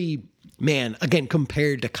very, man, again,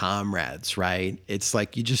 compared to Comrades, right? It's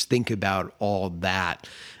like, you just think about all that.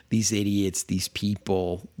 These idiots, these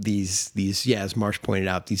people, these, as Marsh pointed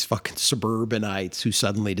out, these fucking suburbanites who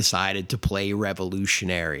suddenly decided to play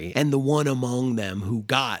revolutionary. And the one among them who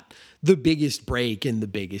got the biggest break and the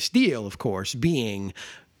biggest deal, of course, being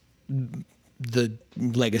the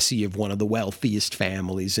legacy of one of the wealthiest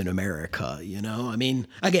families in America, I mean,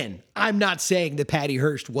 again, I'm not saying that Patty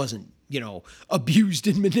Hearst wasn't abused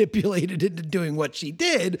and manipulated into doing what she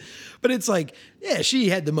did. But it's like, she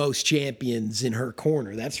had the most champions in her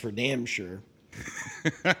corner. That's for damn sure.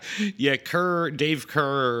 Yeah, Dave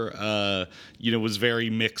Kerr, was very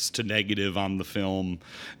mixed to negative on the film,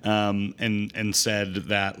 and said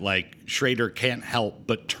that like Schrader can't help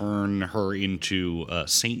but turn her into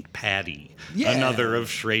Saint Patty, another of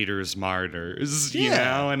Schrader's martyrs.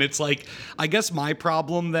 And it's like, I guess my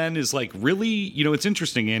problem then is like, really, it's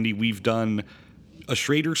interesting, Andy. We've done a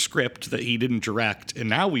Schrader script that he didn't direct, and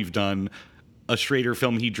now we've done a Schrader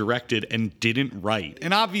film he directed and didn't write.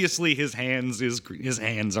 And obviously his hands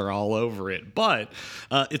are all over it, but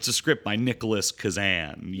it's a script by Nicholas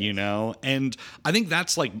Kazan, And I think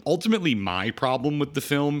that's like ultimately my problem with the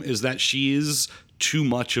film is that she is too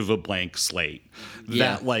much of a blank slate.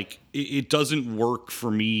 That like it doesn't work for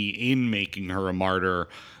me in making her a martyr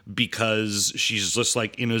because she's just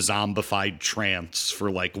like in a zombified trance for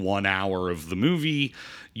like 1 hour of the movie.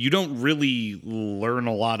 You don't really learn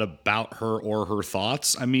a lot about her or her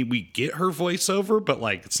thoughts. I mean, we get her voiceover, but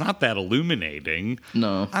like, it's not that illuminating.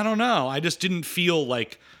 No. I don't know. I just didn't feel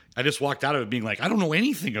like, I just walked out of it being like, I don't know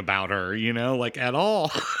anything about her, like at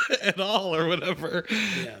all or whatever.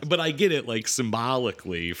 Yeah. But I get it like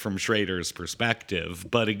symbolically from Schrader's perspective.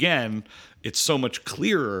 But again, it's so much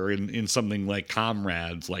clearer in something like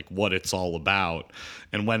Comrades, like what it's all about.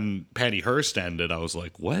 And when Patty Hearst ended, I was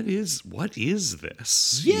like, what is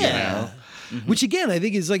this? Yeah. Mm-hmm. Which again, I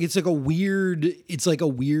think is like, it's like a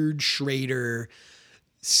weird Schrader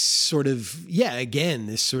sort of, again,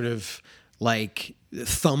 this sort of like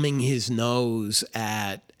thumbing his nose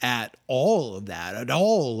at all of that, at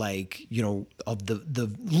all like, of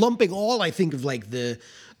the lumping all, I think of like the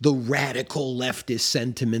radical leftist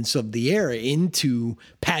sentiments of the era into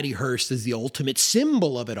Patty Hearst as the ultimate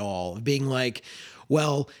symbol of it all, being like,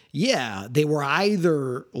 well, they were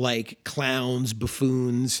either like clowns,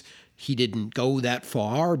 buffoons, he didn't go that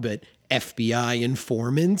far, but FBI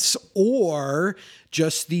informants, or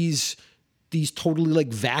just these totally like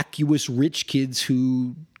vacuous rich kids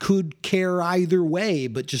who could care either way,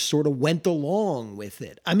 but just sort of went along with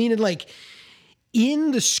it. I mean, like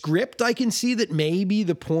in the script, I can see that maybe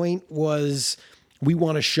the point was we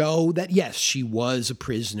want to show that, yes, she was a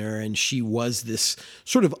prisoner and she was this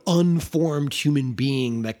sort of unformed human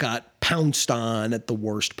being that got pounced on at the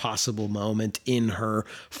worst possible moment in her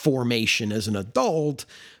formation as an adult.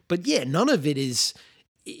 But none of it is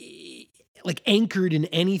like anchored in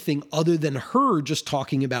anything other than her just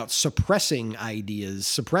talking about suppressing ideas,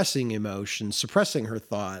 suppressing emotions, suppressing her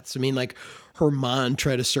thoughts. I mean, like her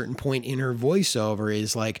mantra at a certain point in her voiceover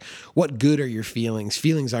is like, what good are your feelings?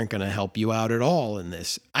 Feelings aren't going to help you out at all in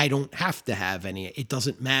this. I don't have to have any. It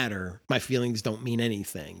doesn't matter. My feelings don't mean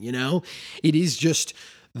anything, It is just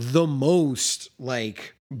the most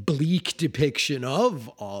like bleak depiction of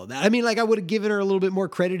all that. I mean, like I would have given her a little bit more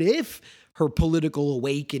credit if her political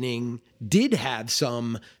awakening did have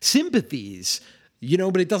some sympathies,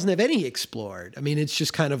 but it doesn't have any explored. I mean, it's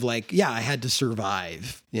just kind of like, I had to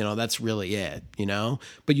survive. That's really it,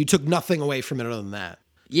 But you took nothing away from it other than that.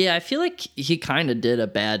 Yeah, I feel like he kind of did a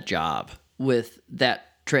bad job with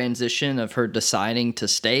that transition of her deciding to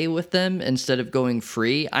stay with them instead of going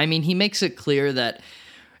free. I mean, he makes it clear that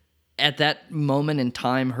at that moment in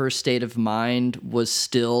time, her state of mind was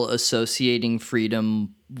still associating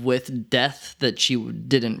freedom with death, that she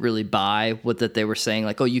didn't really buy what that they were saying,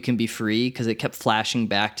 like, oh, you can be free, because it kept flashing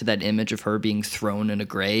back to that image of her being thrown in a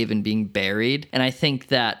grave and being buried. And I think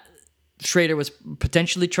that Schrader was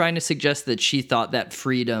potentially trying to suggest that she thought that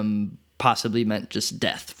freedom possibly meant just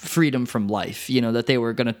death, freedom from life, that they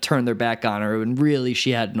were going to turn their back on her and really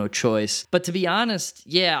she had no choice. But to be honest,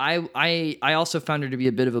 I also found her to be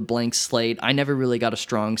a bit of a blank slate. I never really got a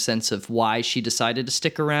strong sense of why she decided to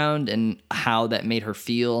stick around and how that made her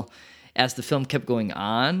feel. as the film kept going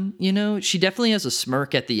on, you know, she definitely has a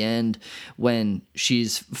smirk at the end when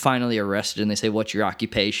she's finally arrested and they say, "What's your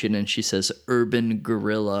occupation?" And she says, "Urban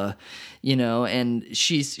guerrilla," you know, and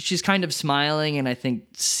she's kind of smiling and I think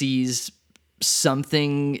sees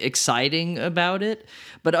something exciting about it.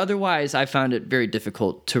 But otherwise, I found it very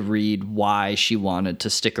difficult to read why she wanted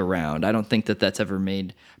to stick around. I don't think that that's ever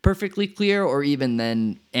made perfectly clear or even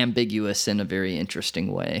then ambiguous in a very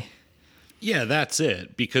interesting way. Yeah, that's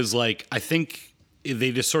it. Because, like, I think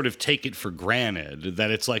they just sort of take it for granted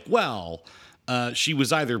that it's like, well, she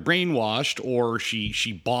was either brainwashed or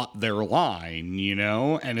she bought their line, you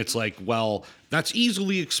know? And it's like, well, that's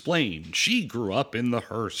easily explained. She grew up in the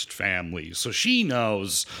Hearst family, so she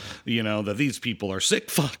knows, you know, that these people are sick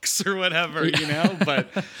fucks or whatever, you know? But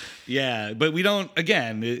yeah, but we don't,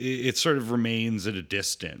 again, it sort of remains at a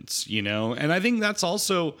distance, you know? And I think that's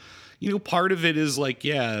also, you know, part of it is like,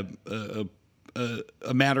 yeah,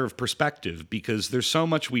 a matter of perspective, because there's so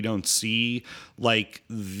much we don't see, like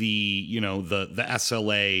the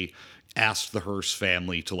SLA asked the Hearst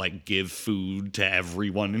family to like give food to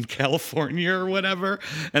everyone in California or whatever,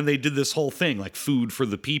 and they did this whole thing like food for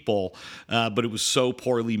the people, but it was so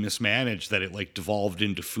poorly mismanaged that it like devolved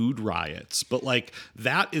into food riots. But like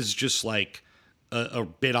that is just like a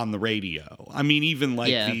bit on the radio. I mean, even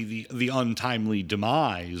like the untimely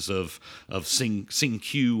demise of Sing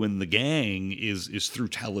Q and the gang is through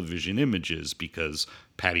television images because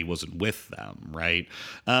Patty wasn't with them, right?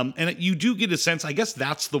 And you do get a sense, I guess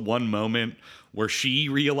that's the one moment where she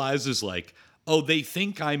realizes like, oh, they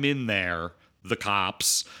think I'm in there, the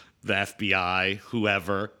cops, the FBI,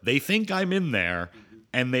 whoever, they think I'm in there.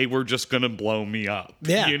 And they were just going to blow me up,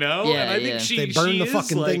 you know? Yeah, and I think they burned the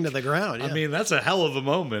fucking like, thing to the ground. Yeah. I mean, that's a hell of a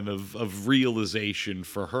moment of realization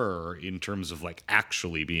for her in terms of like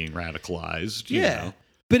actually being radicalized. You know?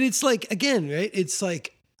 But it's like, again, right? It's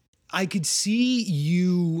like, I could see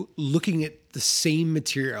you looking at the same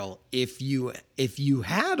material if you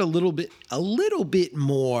had a little bit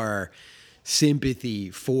more sympathy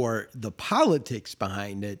for the politics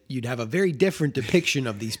behind it. You'd have a very different depiction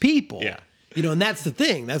of these people. Yeah. You know, and that's the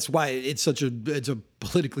thing. That's why it's a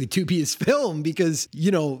politically dubious film, because,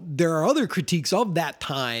 you know, there are other critiques of that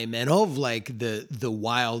time and of like the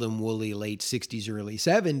wild and woolly late 60s, early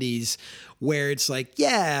 70s, where it's like,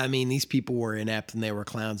 yeah, I mean, these people were inept and they were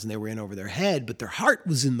clowns and they were in over their head, but their heart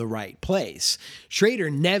was in the right place. Schrader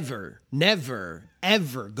never,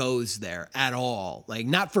 ever goes there at all. Like,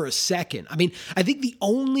 not for a second. I mean, I think the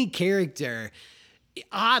only character,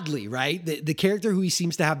 oddly, right, the character who he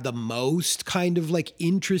seems to have the most kind of like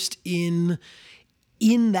interest in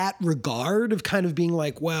that regard of kind of being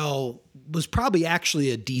like, well, was probably actually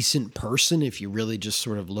a decent person if you really just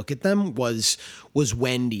sort of look at them, was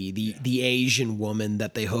Wendy, the Asian woman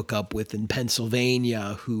that they hook up with in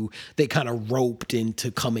Pennsylvania, who they kind of roped into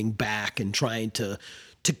coming back and trying to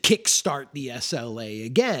kickstart the SLA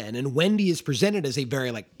again. And Wendy is presented as a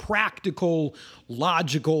very like practical,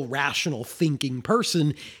 logical, rational thinking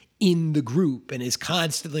person in the group, and is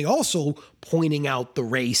constantly also pointing out the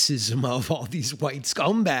racism of all these white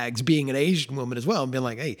scumbags, being an Asian woman as well, and being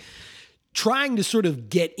like, hey, trying to sort of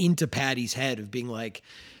get into Patty's head of being like,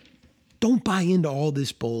 don't buy into all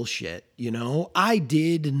this bullshit, you know? I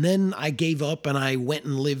did, and then I gave up and I went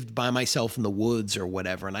and lived by myself in the woods or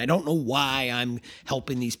whatever, and I don't know why I'm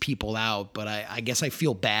helping these people out, but I guess I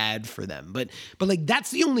feel bad for them. But like,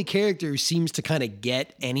 that's the only character who seems to kind of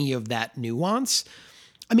get any of that nuance.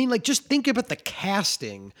 I mean, like, just think about the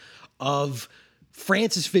casting of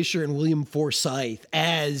Frances Fisher and William Forsythe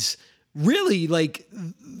as really like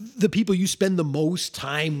the people you spend the most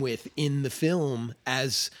time with in the film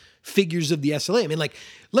as figures of the SLA. I mean, like,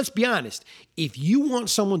 let's be honest. If you want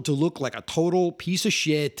someone to look like a total piece of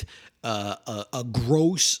shit, a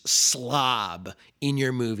gross slob in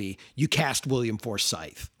your movie, you cast William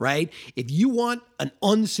Forsythe, right? If you want an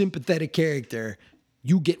unsympathetic character,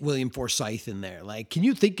 you get William Forsythe in there. Like, can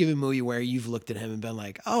you think of a movie where you've looked at him and been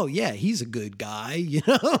like, oh yeah, he's a good guy, you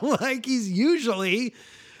know? Like, he's usually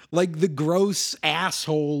like the gross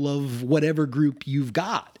asshole of whatever group you've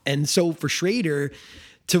got. And so for Schrader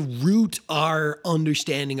to root our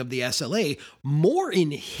understanding of the SLA more in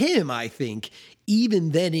him, I think,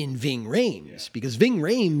 even than in Ving Rhames, because Ving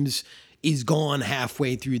Rhames is gone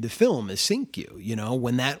halfway through the film as Sinkyu. You know,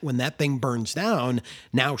 when that thing burns down,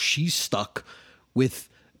 now she's stuck with,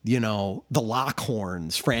 you know, the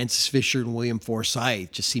Lockhorns. Frances Fisher and William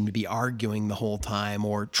Forsythe just seem to be arguing the whole time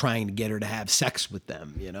or trying to get her to have sex with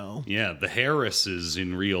them, you know? Yeah, the Harrises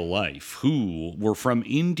in real life, who were from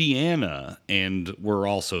Indiana and were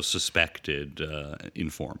also suspected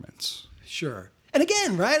informants. Sure. And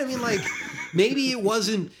again, right? I mean, like, maybe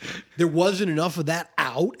there wasn't enough of that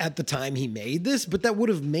out at the time he made this, but that would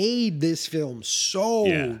have made this film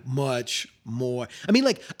so much more. I mean,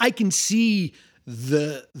 like, I can see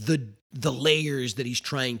the layers that he's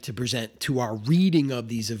trying to present to our reading of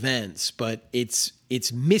these events, but it's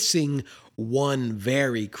missing one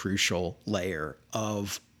very crucial layer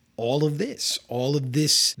of all of this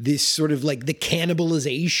sort of like the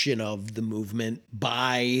cannibalization of the movement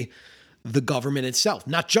by the government itself,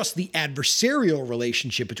 not just the adversarial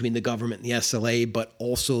relationship between the government and the SLA, but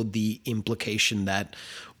also the implication that,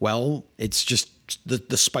 well, it's just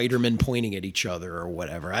the Spider-Men pointing at each other or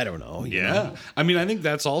whatever. I don't know. You know? I mean, I think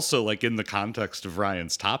that's also like in the context of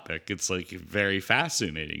Ryan's topic, it's like very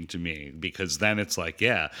fascinating to me because then it's like,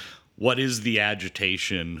 what is the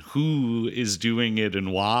agitation? Who is doing it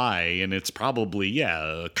and why? And it's probably,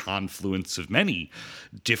 a confluence of many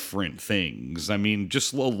different things. I mean,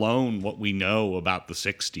 just alone what we know about the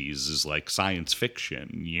 60s is like science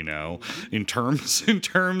fiction, you know, in terms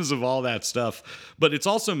of all that stuff. But it's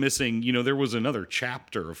also missing, you know, there was another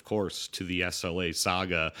chapter, of course, to the SLA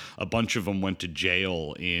saga. A bunch of them went to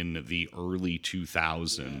jail in the early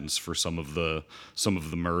 2000s for some of the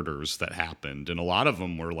murders that happened. And a lot of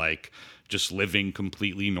them were like just living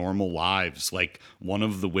completely normal lives. Like one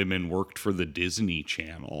of the women worked for the Disney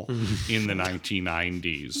Channel in the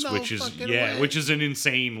 1990s, which is an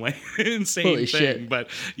insane Holy thing. Shit. But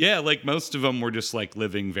like most of them were just like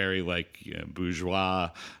living very like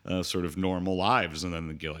bourgeois sort of normal lives. And then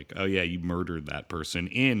they get like, oh yeah, you murdered that person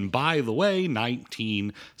in, by the way,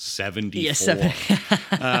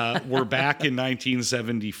 1974. We're back in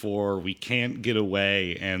 1974. We can't get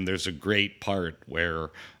away. And there's a great part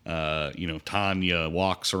where Tanya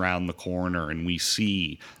walks around the corner and we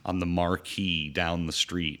see on the marquee down the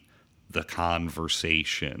street The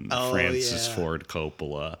Conversation, Francis Ford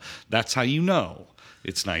Coppola. That's how you know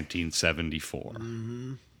it's 1974.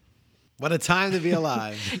 Mm-hmm. What a time to be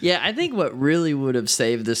alive. I think what really would have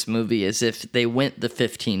saved this movie is if they went the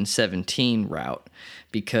 15-17 route,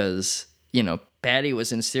 because, you know, Patty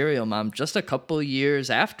was in Serial Mom just a couple years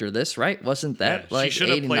after this, right? Wasn't that like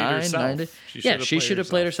 89, 90? She should have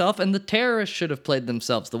played herself, and the terrorists should have played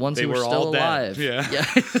themselves, the ones who were still alive. Yeah.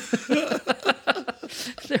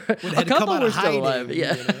 A couple were still alive.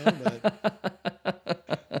 Yeah.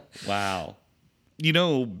 Wow. You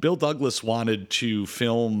know, Bill Douglas wanted to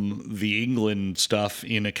film the England stuff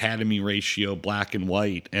in Academy ratio black and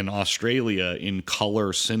white and Australia in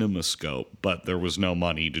color CinemaScope, but there was no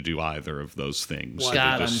money to do either of those things.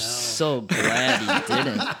 God, I'm so glad he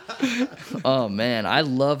didn't. Oh, man. I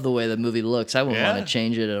love the way the movie looks. I wouldn't want to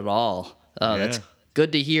change it at all. That's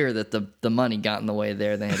good to hear that the money got in the way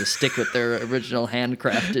there. They had to stick with their original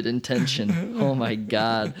handcrafted intention. Oh, my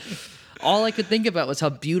God. All I could think about was how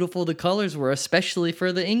beautiful the colors were, especially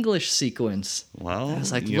for the English sequence. Well, I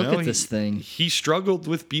was like, look at this thing. He struggled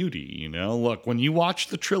with beauty, you know? Look, when you watch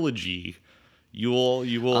the trilogy, you will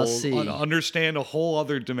understand a whole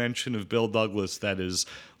other dimension of Bill Douglas that is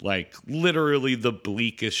like literally the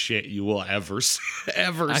bleakest shit you will ever see.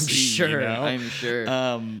 I'm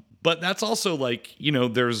sure. But that's also like, you know,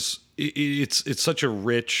 it's such a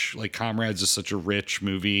rich, like Comrades is such a rich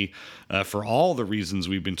movie for all the reasons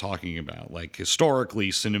we've been talking about, like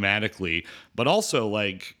historically, cinematically, but also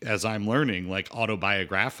like, as I'm learning, like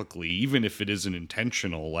autobiographically, even if it isn't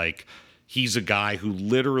intentional, like he's a guy who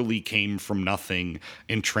literally came from nothing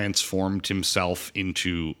and transformed himself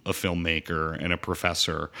into a filmmaker and a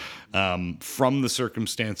professor from the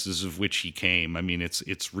circumstances of which he came. I mean,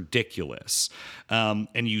 it's ridiculous.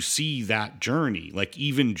 And you see that journey. Like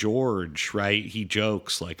even George, right? He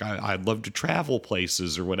jokes like, I'd love to travel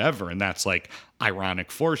places or whatever. And that's like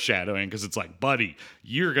ironic foreshadowing because it's like, buddy,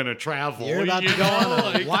 you're going to travel. You're about to go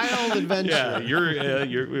on a wild adventure. Yeah,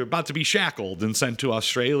 you're about to be shackled and sent to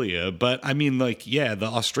Australia. But I mean, like, the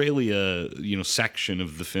Australia, section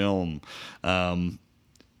of the film, I'm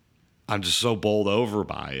just so bowled over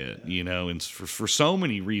by it, and for so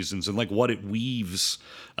many reasons, and like what it weaves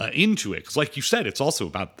into it. Because like you said, it's also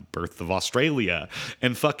about the birth of Australia.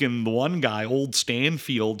 And fucking the one guy, old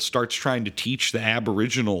Stanfield, starts trying to teach the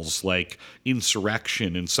Aboriginals like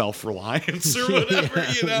insurrection and self-reliance or whatever,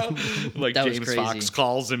 Like that James Fox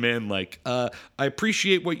calls him in like, I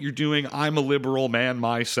appreciate what you're doing. I'm a liberal man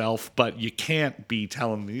myself, but you can't be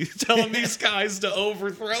telling these guys to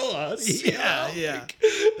overthrow us. Yeah.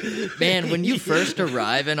 Man, when you first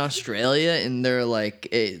arrive in Australia and they're like,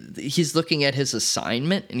 he's looking at his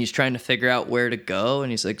assignment and he's trying to figure out where to go.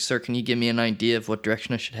 And he's like, sir, can you give me an idea of what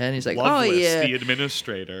direction I should head? And he's like, Loveless, oh, yeah. the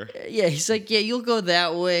administrator. Yeah, he's like, yeah, you'll go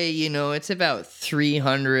that way. You know, it's about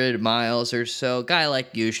 300 miles or so. Guy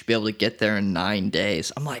like you should be able to get there in 9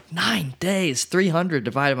 days. I'm like, 9 days, 300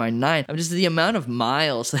 divided by 9. I'm just the amount of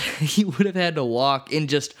miles that he would have had to walk in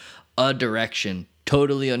just a direction.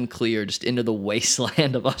 Totally unclear, just into the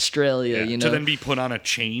wasteland of Australia, Yeah, you know. to then be put on a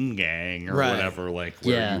chain gang or whatever, like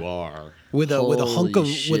where you are. With a hunk of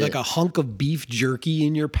shit. with like a hunk of beef jerky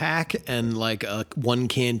in your pack and like one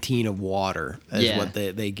canteen of water is what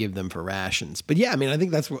they give them for rations. But yeah, I mean, I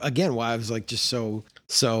think that's again why I was like just so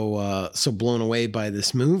blown away by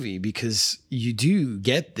this movie, because you do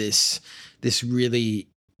get this really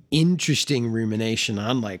interesting rumination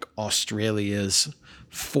on like Australia's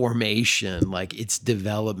formation, like its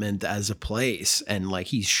development as a place, and like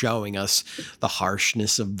he's showing us the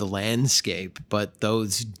harshness of the landscape, but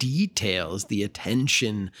those details, the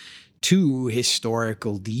attention to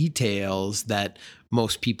historical details that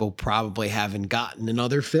most people probably haven't gotten in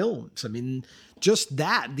other films. I mean, just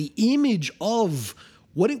that, the image of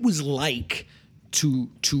what it was like to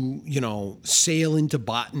you know, sail into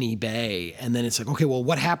Botany Bay, and then it's like, okay, well,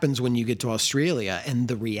 what happens when you get to Australia? And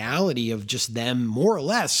the reality of just them, more or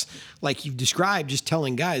less, like you described, just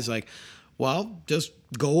telling guys like, well, just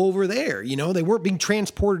go over there. You know, they weren't being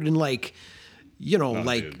transported in like, you know,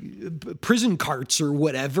 prison carts or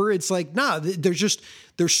whatever. It's like, nah, there's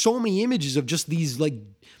so many images of just these like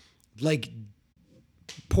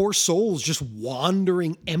poor souls just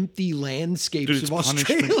wandering empty landscapes of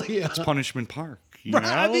Australia. It's Punishment Park. You Right, know?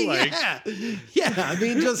 I mean, like, yeah. I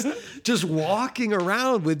mean, just walking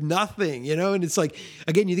around with nothing, you know. And it's like,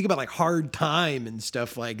 again, you think about like Hard Time and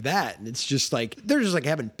stuff like that, and it's just like they're just like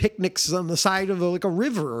having picnics on the side of like a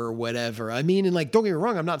river or whatever. I mean, and like, don't get me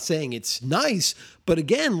wrong, I'm not saying it's nice, but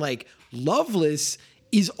again, like Loveless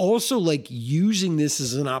is also like using this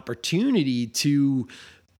as an opportunity to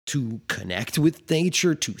connect with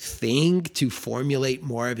nature, to think, to formulate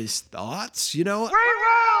more of his thoughts, you know.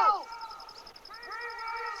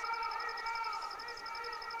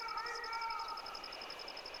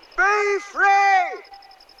 Be free!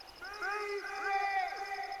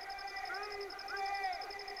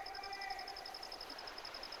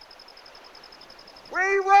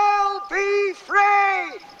 We will be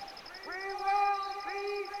free!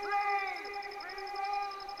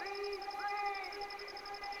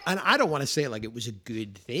 And I don't want to say it like it was a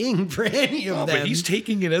good thing for any of them. But he's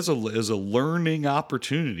taking it as a learning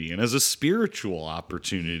opportunity and as a spiritual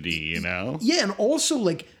opportunity, you know? Yeah, and also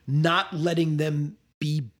like not letting them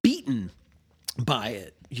be beaten by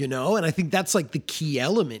it, you know? And I think that's like the key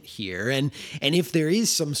element here. And if there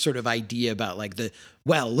is some sort of idea about like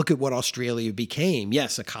look at what Australia became.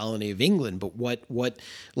 Yes, a colony of England, but what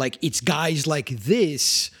like it's guys like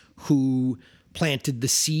this who planted the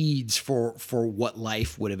seeds for what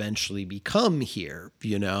life would eventually become here,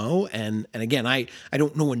 you know? And again, I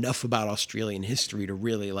don't know enough about Australian history to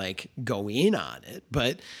really like go in on it,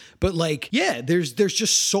 but like, yeah, there's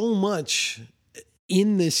just so much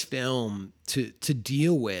in this film to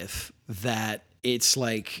deal with that it's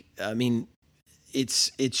like, I mean,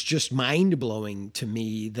 it's just mind-blowing to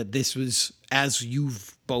me that this was, as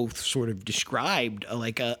you've both sort of described,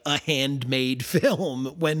 like a handmade film,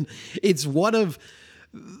 when it's one of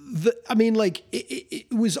the, I mean, like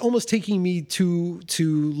it was almost taking me to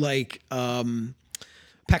like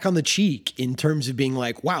peck on the cheek in terms of being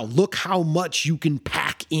like, wow, look how much you can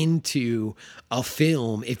pack into a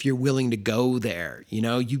film if you're willing to go there. You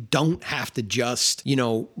know, you don't have to just, you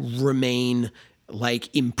know, remain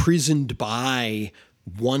like imprisoned by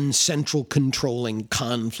one central controlling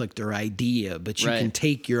conflict or idea, but you can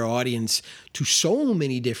take your audience to so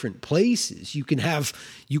many different places. You can have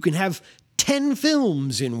 10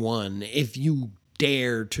 films in one if you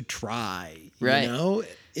dare to try, you know?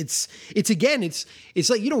 It's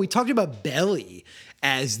like, you know, we talked about Belly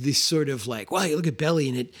as this sort of like, wow, you look at Belly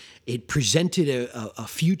and it presented a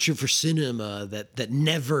future for cinema that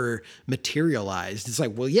never materialized. It's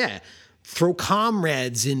like, well, yeah, throw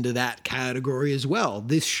Comrades into that category as well.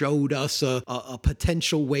 This showed us a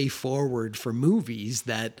potential way forward for movies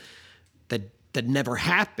that never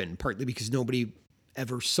happened, partly because nobody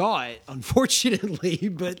ever saw it, unfortunately.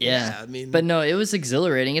 But yeah, I mean, but no, it was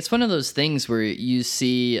exhilarating. It's one of those things where you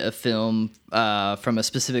see a film from a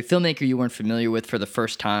specific filmmaker you weren't familiar with for the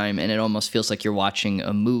first time, and it almost feels like you're watching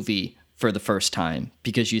a movie for the first time,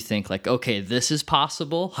 because you think like, okay, this is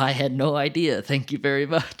possible. I had no idea. Thank you very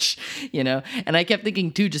much. You know? And I kept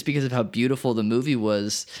thinking too, just because of how beautiful the movie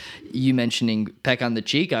was, you mentioning Peck on the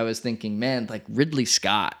Cheek, I was thinking, man, like Ridley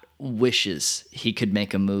Scott wishes he could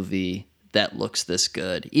make a movie that looks this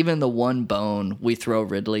good. Even the one bone we throw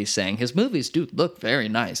Ridley saying his movies do look very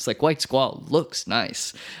nice. Like White Squall looks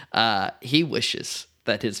nice. He wishes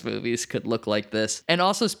that his movies could look like this. And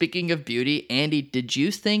also, speaking of beauty, Andy, did you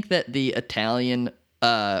think that the Italian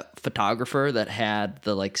photographer that had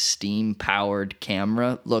the like steam powered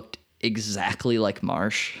camera looked exactly like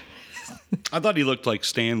Marsh? I thought he looked like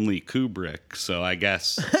Stanley Kubrick, so I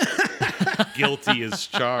guess guilty as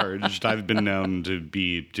charged. I've been known to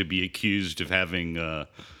be accused of having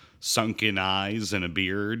sunken eyes and a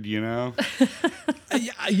beard, you know?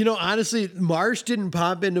 You know, honestly, Marsh didn't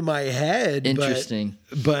pop into my head. Interesting.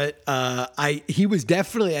 But he was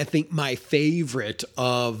definitely, I think, my favorite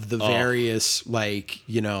of the various, like,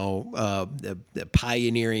 you know, the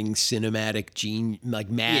pioneering cinematic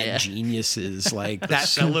geniuses, like that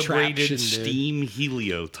celebrated steam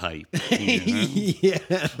heliotype.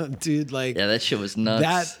 Yeah, dude, like that shit was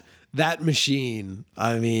nuts. That machine,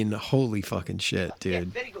 I mean, holy fucking shit, dude. Yeah,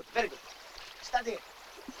 very good, very good. Stand here.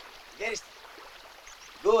 There is.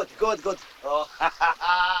 Good, good, good. Oh,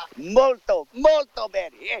 molto, molto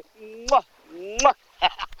bene. Mwah, mwah.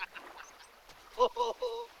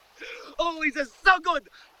 Oh, this is so good.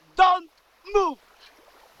 Don't move.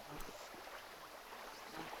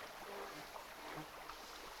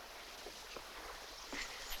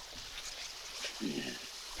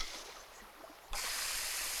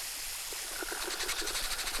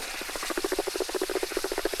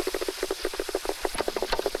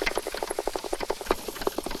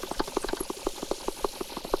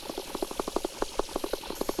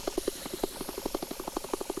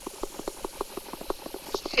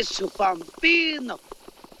 Stesso bambino.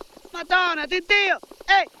 Madonna di Dio.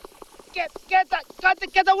 Hey, get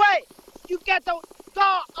away. You go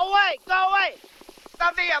away, go away.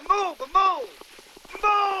 Sta via, move. No,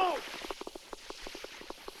 move.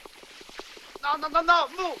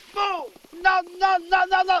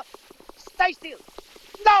 No. Stay still.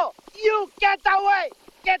 No, you get away.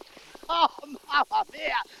 Oh, mamma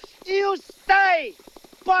mia. You stay,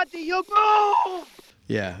 but you move.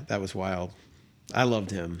 Yeah, that was wild. I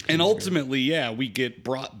loved him. And ultimately, we get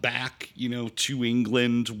brought back, you know, to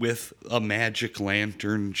England with a magic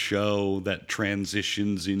lantern show that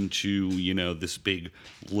transitions into, you know, this big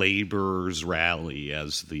laborers' rally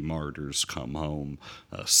as the martyrs come home,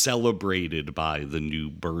 celebrated by the new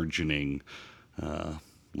burgeoning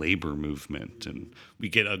labor movement. And we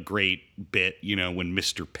get a great bit, you know, when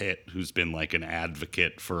Mr. Pitt, who's been like an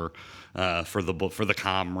advocate for the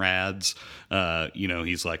Comrades, you know,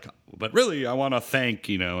 he's like, but really I want to thank,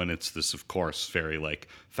 you know, and it's this, of course, very like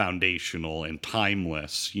foundational and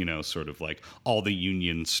timeless, you know, sort of like all the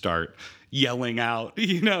unions start yelling out,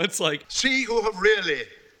 you know, it's like, see who have really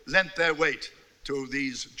lent their weight to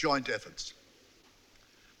these joint efforts.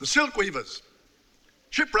 The silk weavers,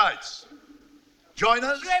 shipwrights,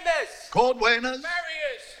 joiners, Swimmers, cordwainers,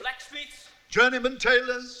 farriers, blacksmiths, journeyman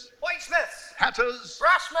tailors, whitesmiths, hatters,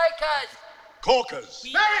 brass makers, caulkers,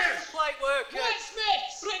 farriers, plate workers,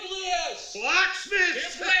 Whitesmiths, bricklayers,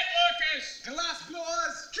 blacksmiths, plate workers, glass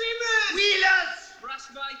blowers, trimmers, wheelers, brass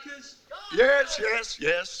makers,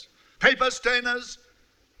 yes, paper stainers,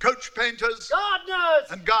 coach painters,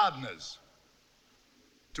 gardeners, and gardeners.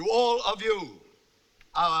 To all of you,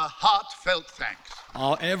 our heartfelt thanks.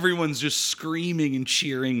 Everyone's just screaming and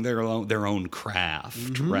cheering their own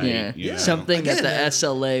craft, right? Yeah. You know? Something that the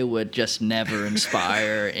SLA would just never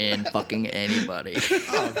inspire in fucking anybody.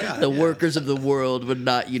 Oh, God, the workers of the world would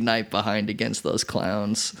not unite behind against those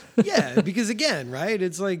clowns. Yeah, because again, right?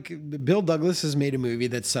 It's like Bill Douglas has made a movie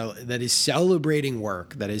that is celebrating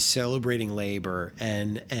work, that is celebrating labor,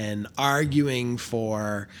 and arguing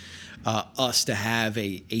for us to have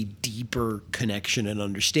a deeper connection and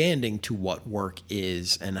understanding to what work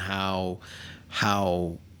is and how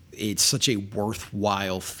it's such a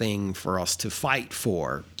worthwhile thing for us to fight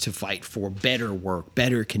for better work,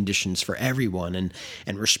 better conditions for everyone,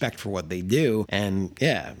 and respect for what they do. And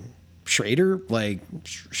yeah, Schrader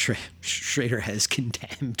has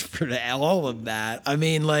contempt for all of that. I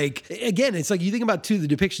mean, like, again, it's like you think about too the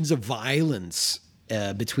depictions of violence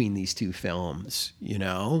between these two films, you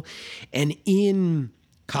know? And in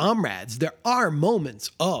Comrades, there are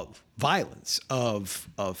moments of violence, of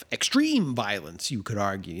extreme violence, you could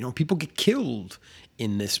argue. You know, people get killed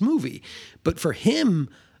in this movie. But for him,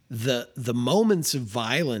 the moments of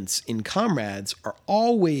violence in Comrades are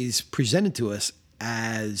always presented to us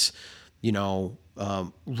as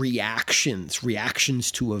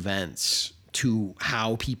reactions to events, to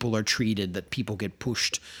how people are treated, that people get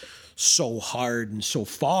pushed so hard and so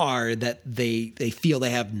far that they feel they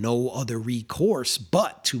have no other recourse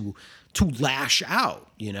but to lash out,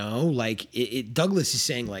 like Douglas is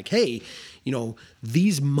saying, like, hey,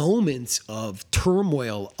 these moments of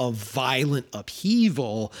turmoil, of violent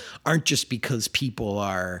upheaval aren't just because people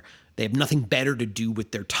they have nothing better to do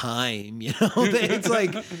with their time.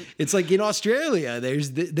 It's like in Australia,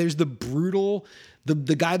 there's the brutal,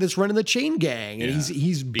 the guy that's running the chain gang, and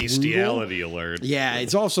he's bestiality brutal. Alert. Yeah,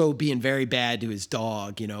 it's also being very bad to his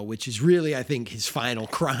dog, which is really, I think, his final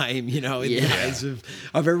crime, in the eyes of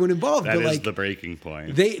everyone involved. That but is the breaking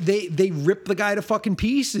point. They rip the guy to fucking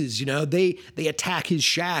pieces. They attack his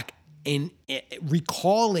shack, and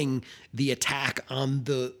recalling the attack on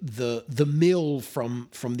the mill from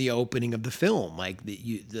the opening of the film. Like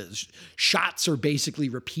the shots are basically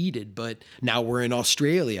repeated, but now we're in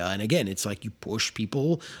Australia, and again, it's like you push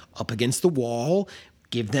people up against the wall,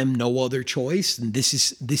 give them no other choice, and this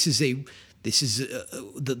is the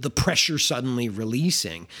pressure suddenly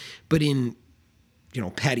releasing. But in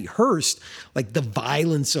Patty Hearst, like the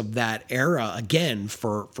violence of that era, again,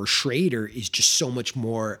 for Schrader is just so much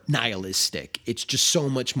more nihilistic. It's just so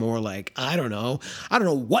much more like, I don't know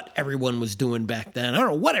what everyone was doing back then. I don't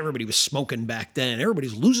know what everybody was smoking back then.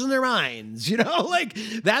 Everybody's losing their minds, like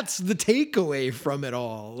that's the takeaway from it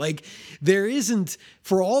all. Like there isn't,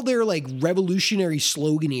 for all their like revolutionary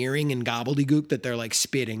sloganeering and gobbledygook that they're like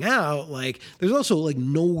spitting out, like there's also like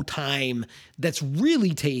no time that's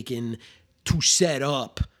really taken to set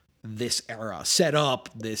up this era, set up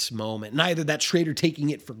this moment. Neither that Schrader taking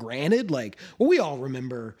it for granted. Like, well, we all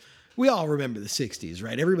remember the 60s,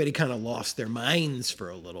 right? Everybody kind of lost their minds for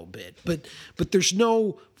a little bit, but there's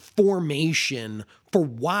no formation for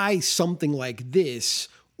why something like this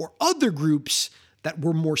or other groups that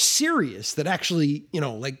were more serious, that actually,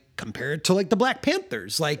 like compared to like the Black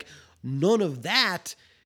Panthers, like none of that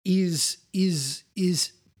is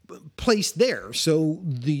placed there. So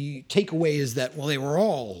the takeaway is that, well, they were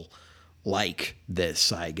all like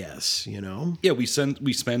this, I guess, Yeah, we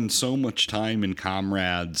spend so much time in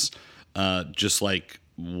Comrades, just like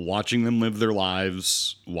watching them live their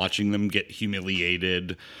lives, watching them get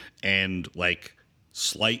humiliated, and like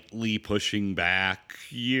slightly pushing back,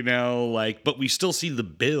 but we still see the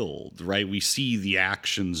build, right? We see the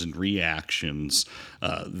actions and reactions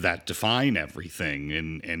that define everything.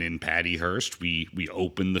 And in Patty Hearst, we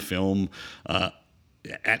open the film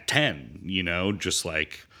at 10, just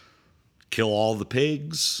like kill all the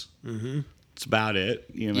pigs. Mm-hmm. It's about it,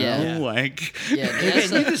 like. Yeah,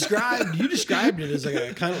 and you described it as like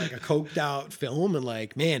a kind of like a coked out film, and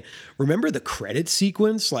like, man, remember the credit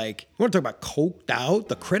sequence? Like, you want to talk about coked out?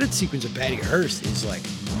 The credit sequence of Patty Hearst is like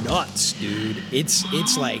nuts, dude. It's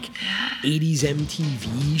like 80s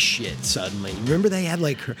MTV shit. Suddenly, remember they had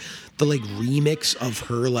like the like remix of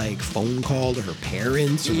her like phone call to her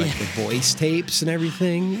parents, or like the voice tapes and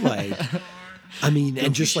everything, like. I mean,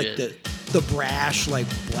 and just like the brash, like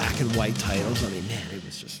black and white titles. I mean, man, it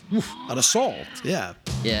was just an assault. Yeah.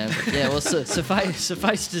 Yeah. Well,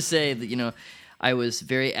 suffice to say that, I was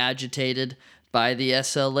very agitated by the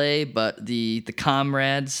SLA, but the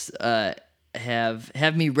Comrades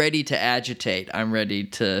have me ready to agitate. I'm ready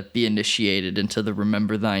to be initiated into the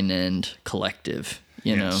Remember Thine End collective.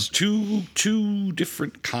 Yes, two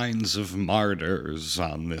different kinds of martyrs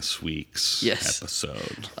on this week's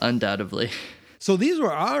episode. Undoubtedly. So these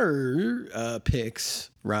were our picks,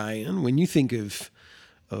 Ryan. When you think of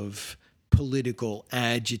political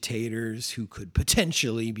agitators who could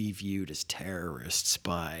potentially be viewed as terrorists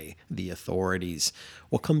by the authorities,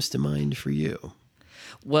 what comes to mind for you?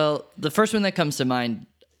 Well, the first one that comes to mind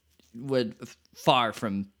would, far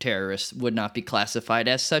from terrorists, would not be classified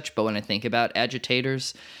as such. But when I think about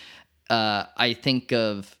agitators, I think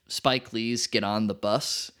of Spike Lee's Get on the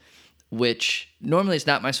Bus, which normally is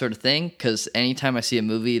not my sort of thing, because anytime I see a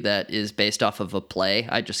movie that is based off of a play,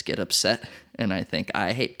 I just get upset, and I think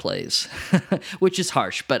I hate plays, which is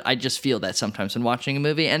harsh, but I just feel that sometimes when watching a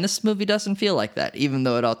movie, and this movie doesn't feel like that, even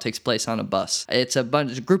though it all takes place on a bus. It's a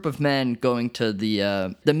group of men going to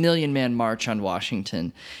the Million Man March on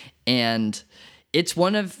Washington, and it's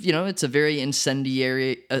one of, it's a very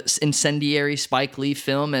incendiary Spike Lee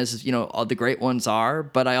film, as, all the great ones are.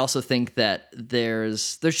 But I also think that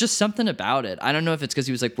there's just something about it. I don't know if it's because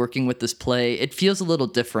he was like working with this play. It feels a little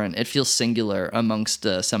different. It feels singular amongst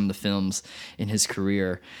some of the films in his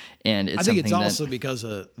career. And I think it's also because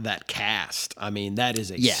of that cast. I mean, that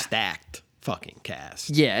is a stacked fucking cast.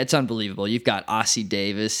 Yeah, it's unbelievable. You've got Ossie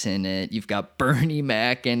Davis in it. You've got Bernie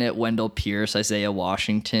Mac in it. Wendell Pierce, Isaiah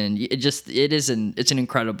Washington. It's an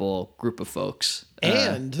incredible group of folks.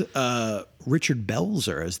 And Richard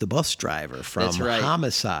Belzer as the bus driver from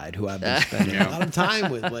Homicide, who I've been spending a lot of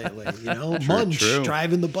time with lately. You know, Munch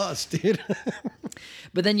driving the bus, dude.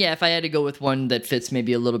 But then, yeah, if I had to go with one that fits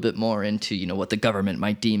maybe a little bit more into, you know, what the government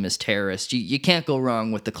might deem as terrorists, you can't go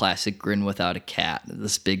wrong with the classic Grin Without a Cat,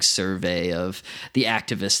 this big survey of the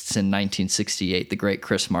activists in 1968, the great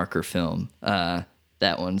Chris Marker film.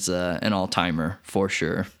 That one's an all-timer for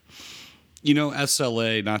sure. You know,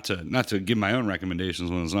 SLA, not to give my own recommendations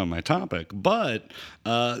when it's not my topic, but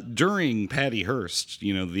during Patty Hearst,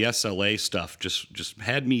 you know, the SLA stuff just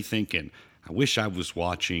had me thinking, I wish I was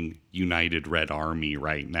watching United Red Army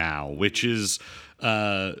right now, which is,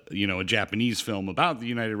 you know, a Japanese film about the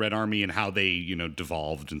United Red Army and how they, you know,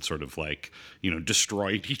 devolved and sort of like, you know,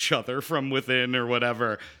 destroyed each other from within or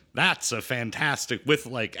whatever. That's a fantastic, with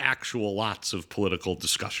like actual lots of political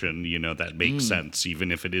discussion, you know, that makes sense,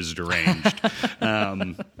 even if it is deranged.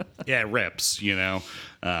 Yeah, it rips, you know.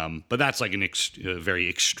 But that's like a very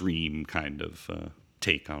extreme kind of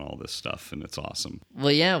take on all this stuff, and it's awesome.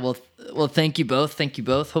 Well, yeah, well, thank you both.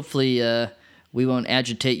 Hopefully we won't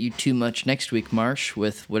agitate you too much next week, Marsh,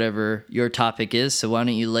 with whatever your topic is. So why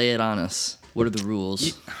don't you lay it on us? What are the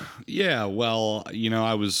rules? Yeah, well, you know,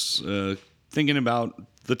 I was thinking about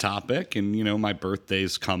the topic, and, you know, my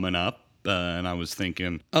birthday's coming up, and I was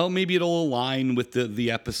thinking, oh, maybe it'll align with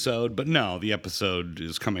the episode, but no, the episode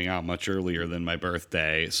is coming out much earlier than my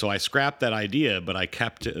birthday, so I scrapped that idea, but I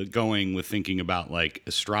kept going with thinking about, like,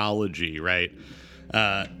 astrology, right?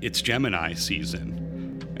 It's Gemini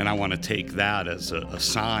season, and I want to take that as a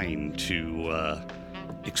sign to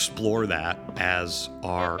explore that as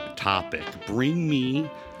our topic. Bring me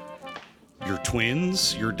your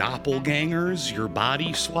twins, your doppelgangers, your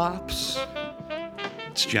body swaps.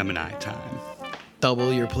 It's Gemini time.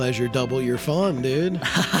 Double your pleasure, double your fun, dude.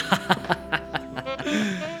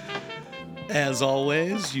 As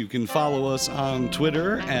always, you can follow us on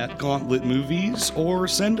Twitter at Gauntlet Movies or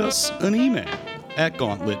send us an email at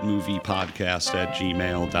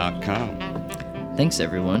gauntletmoviepodcast@gmail.com. Thanks,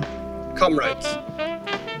 everyone. Comrades,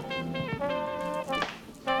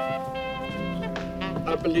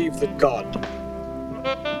 I believe that God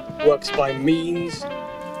works by means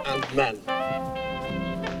and men.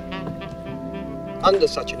 Under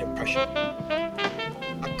such an impression,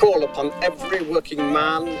 I call upon every working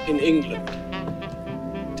man in England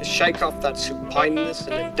to shake off that supineness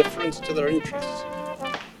and indifference to their interests,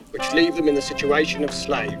 which leave them in the situation of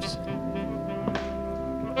slaves.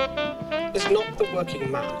 Is not the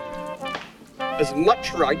working man as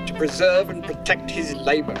much right to preserve and protect his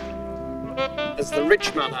labour as the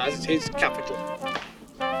rich man has his capital?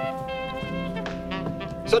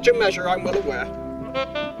 Such a measure, I'm well aware,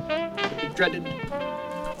 would be dreaded,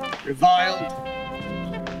 reviled,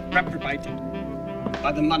 reprobated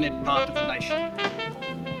by the moneyed part of the nation.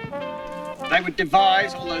 They would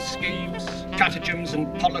devise all those schemes, stratagems,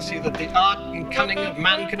 and policy that the art and cunning of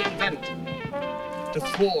man can invent to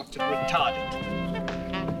thwart and retard it.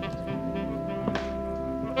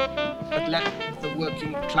 But let the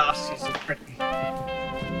working classes of Britain,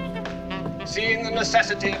 seeing the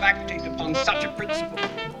necessity of acting upon such a principle,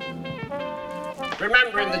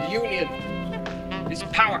 remembering that union is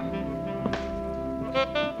power,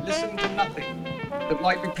 listen to nothing that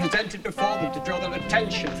might be presented before them to draw their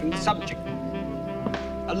attention from the subject,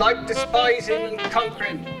 alike despising and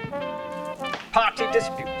conquering party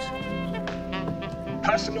disputes,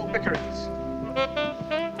 personal bickerings,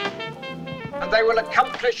 and they will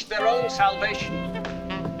accomplish their own salvation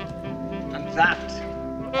and that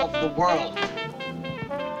of the world.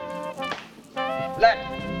 Let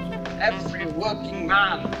every working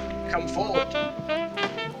man come forward,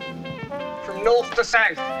 from north to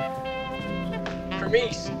south, from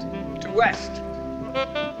east to west.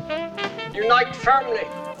 Unite firmly,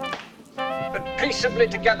 but peaceably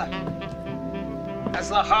together, as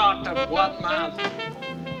the heart of one man.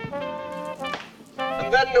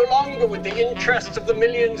 And then no longer would the interests of the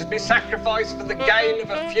millions be sacrificed for the gain of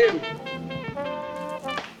a few,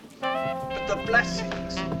 but the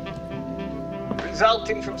blessings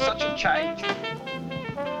resulting from such a change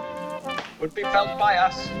would be felt by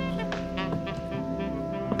us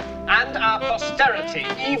and our posterity,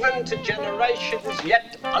 even to generations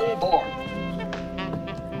yet unborn.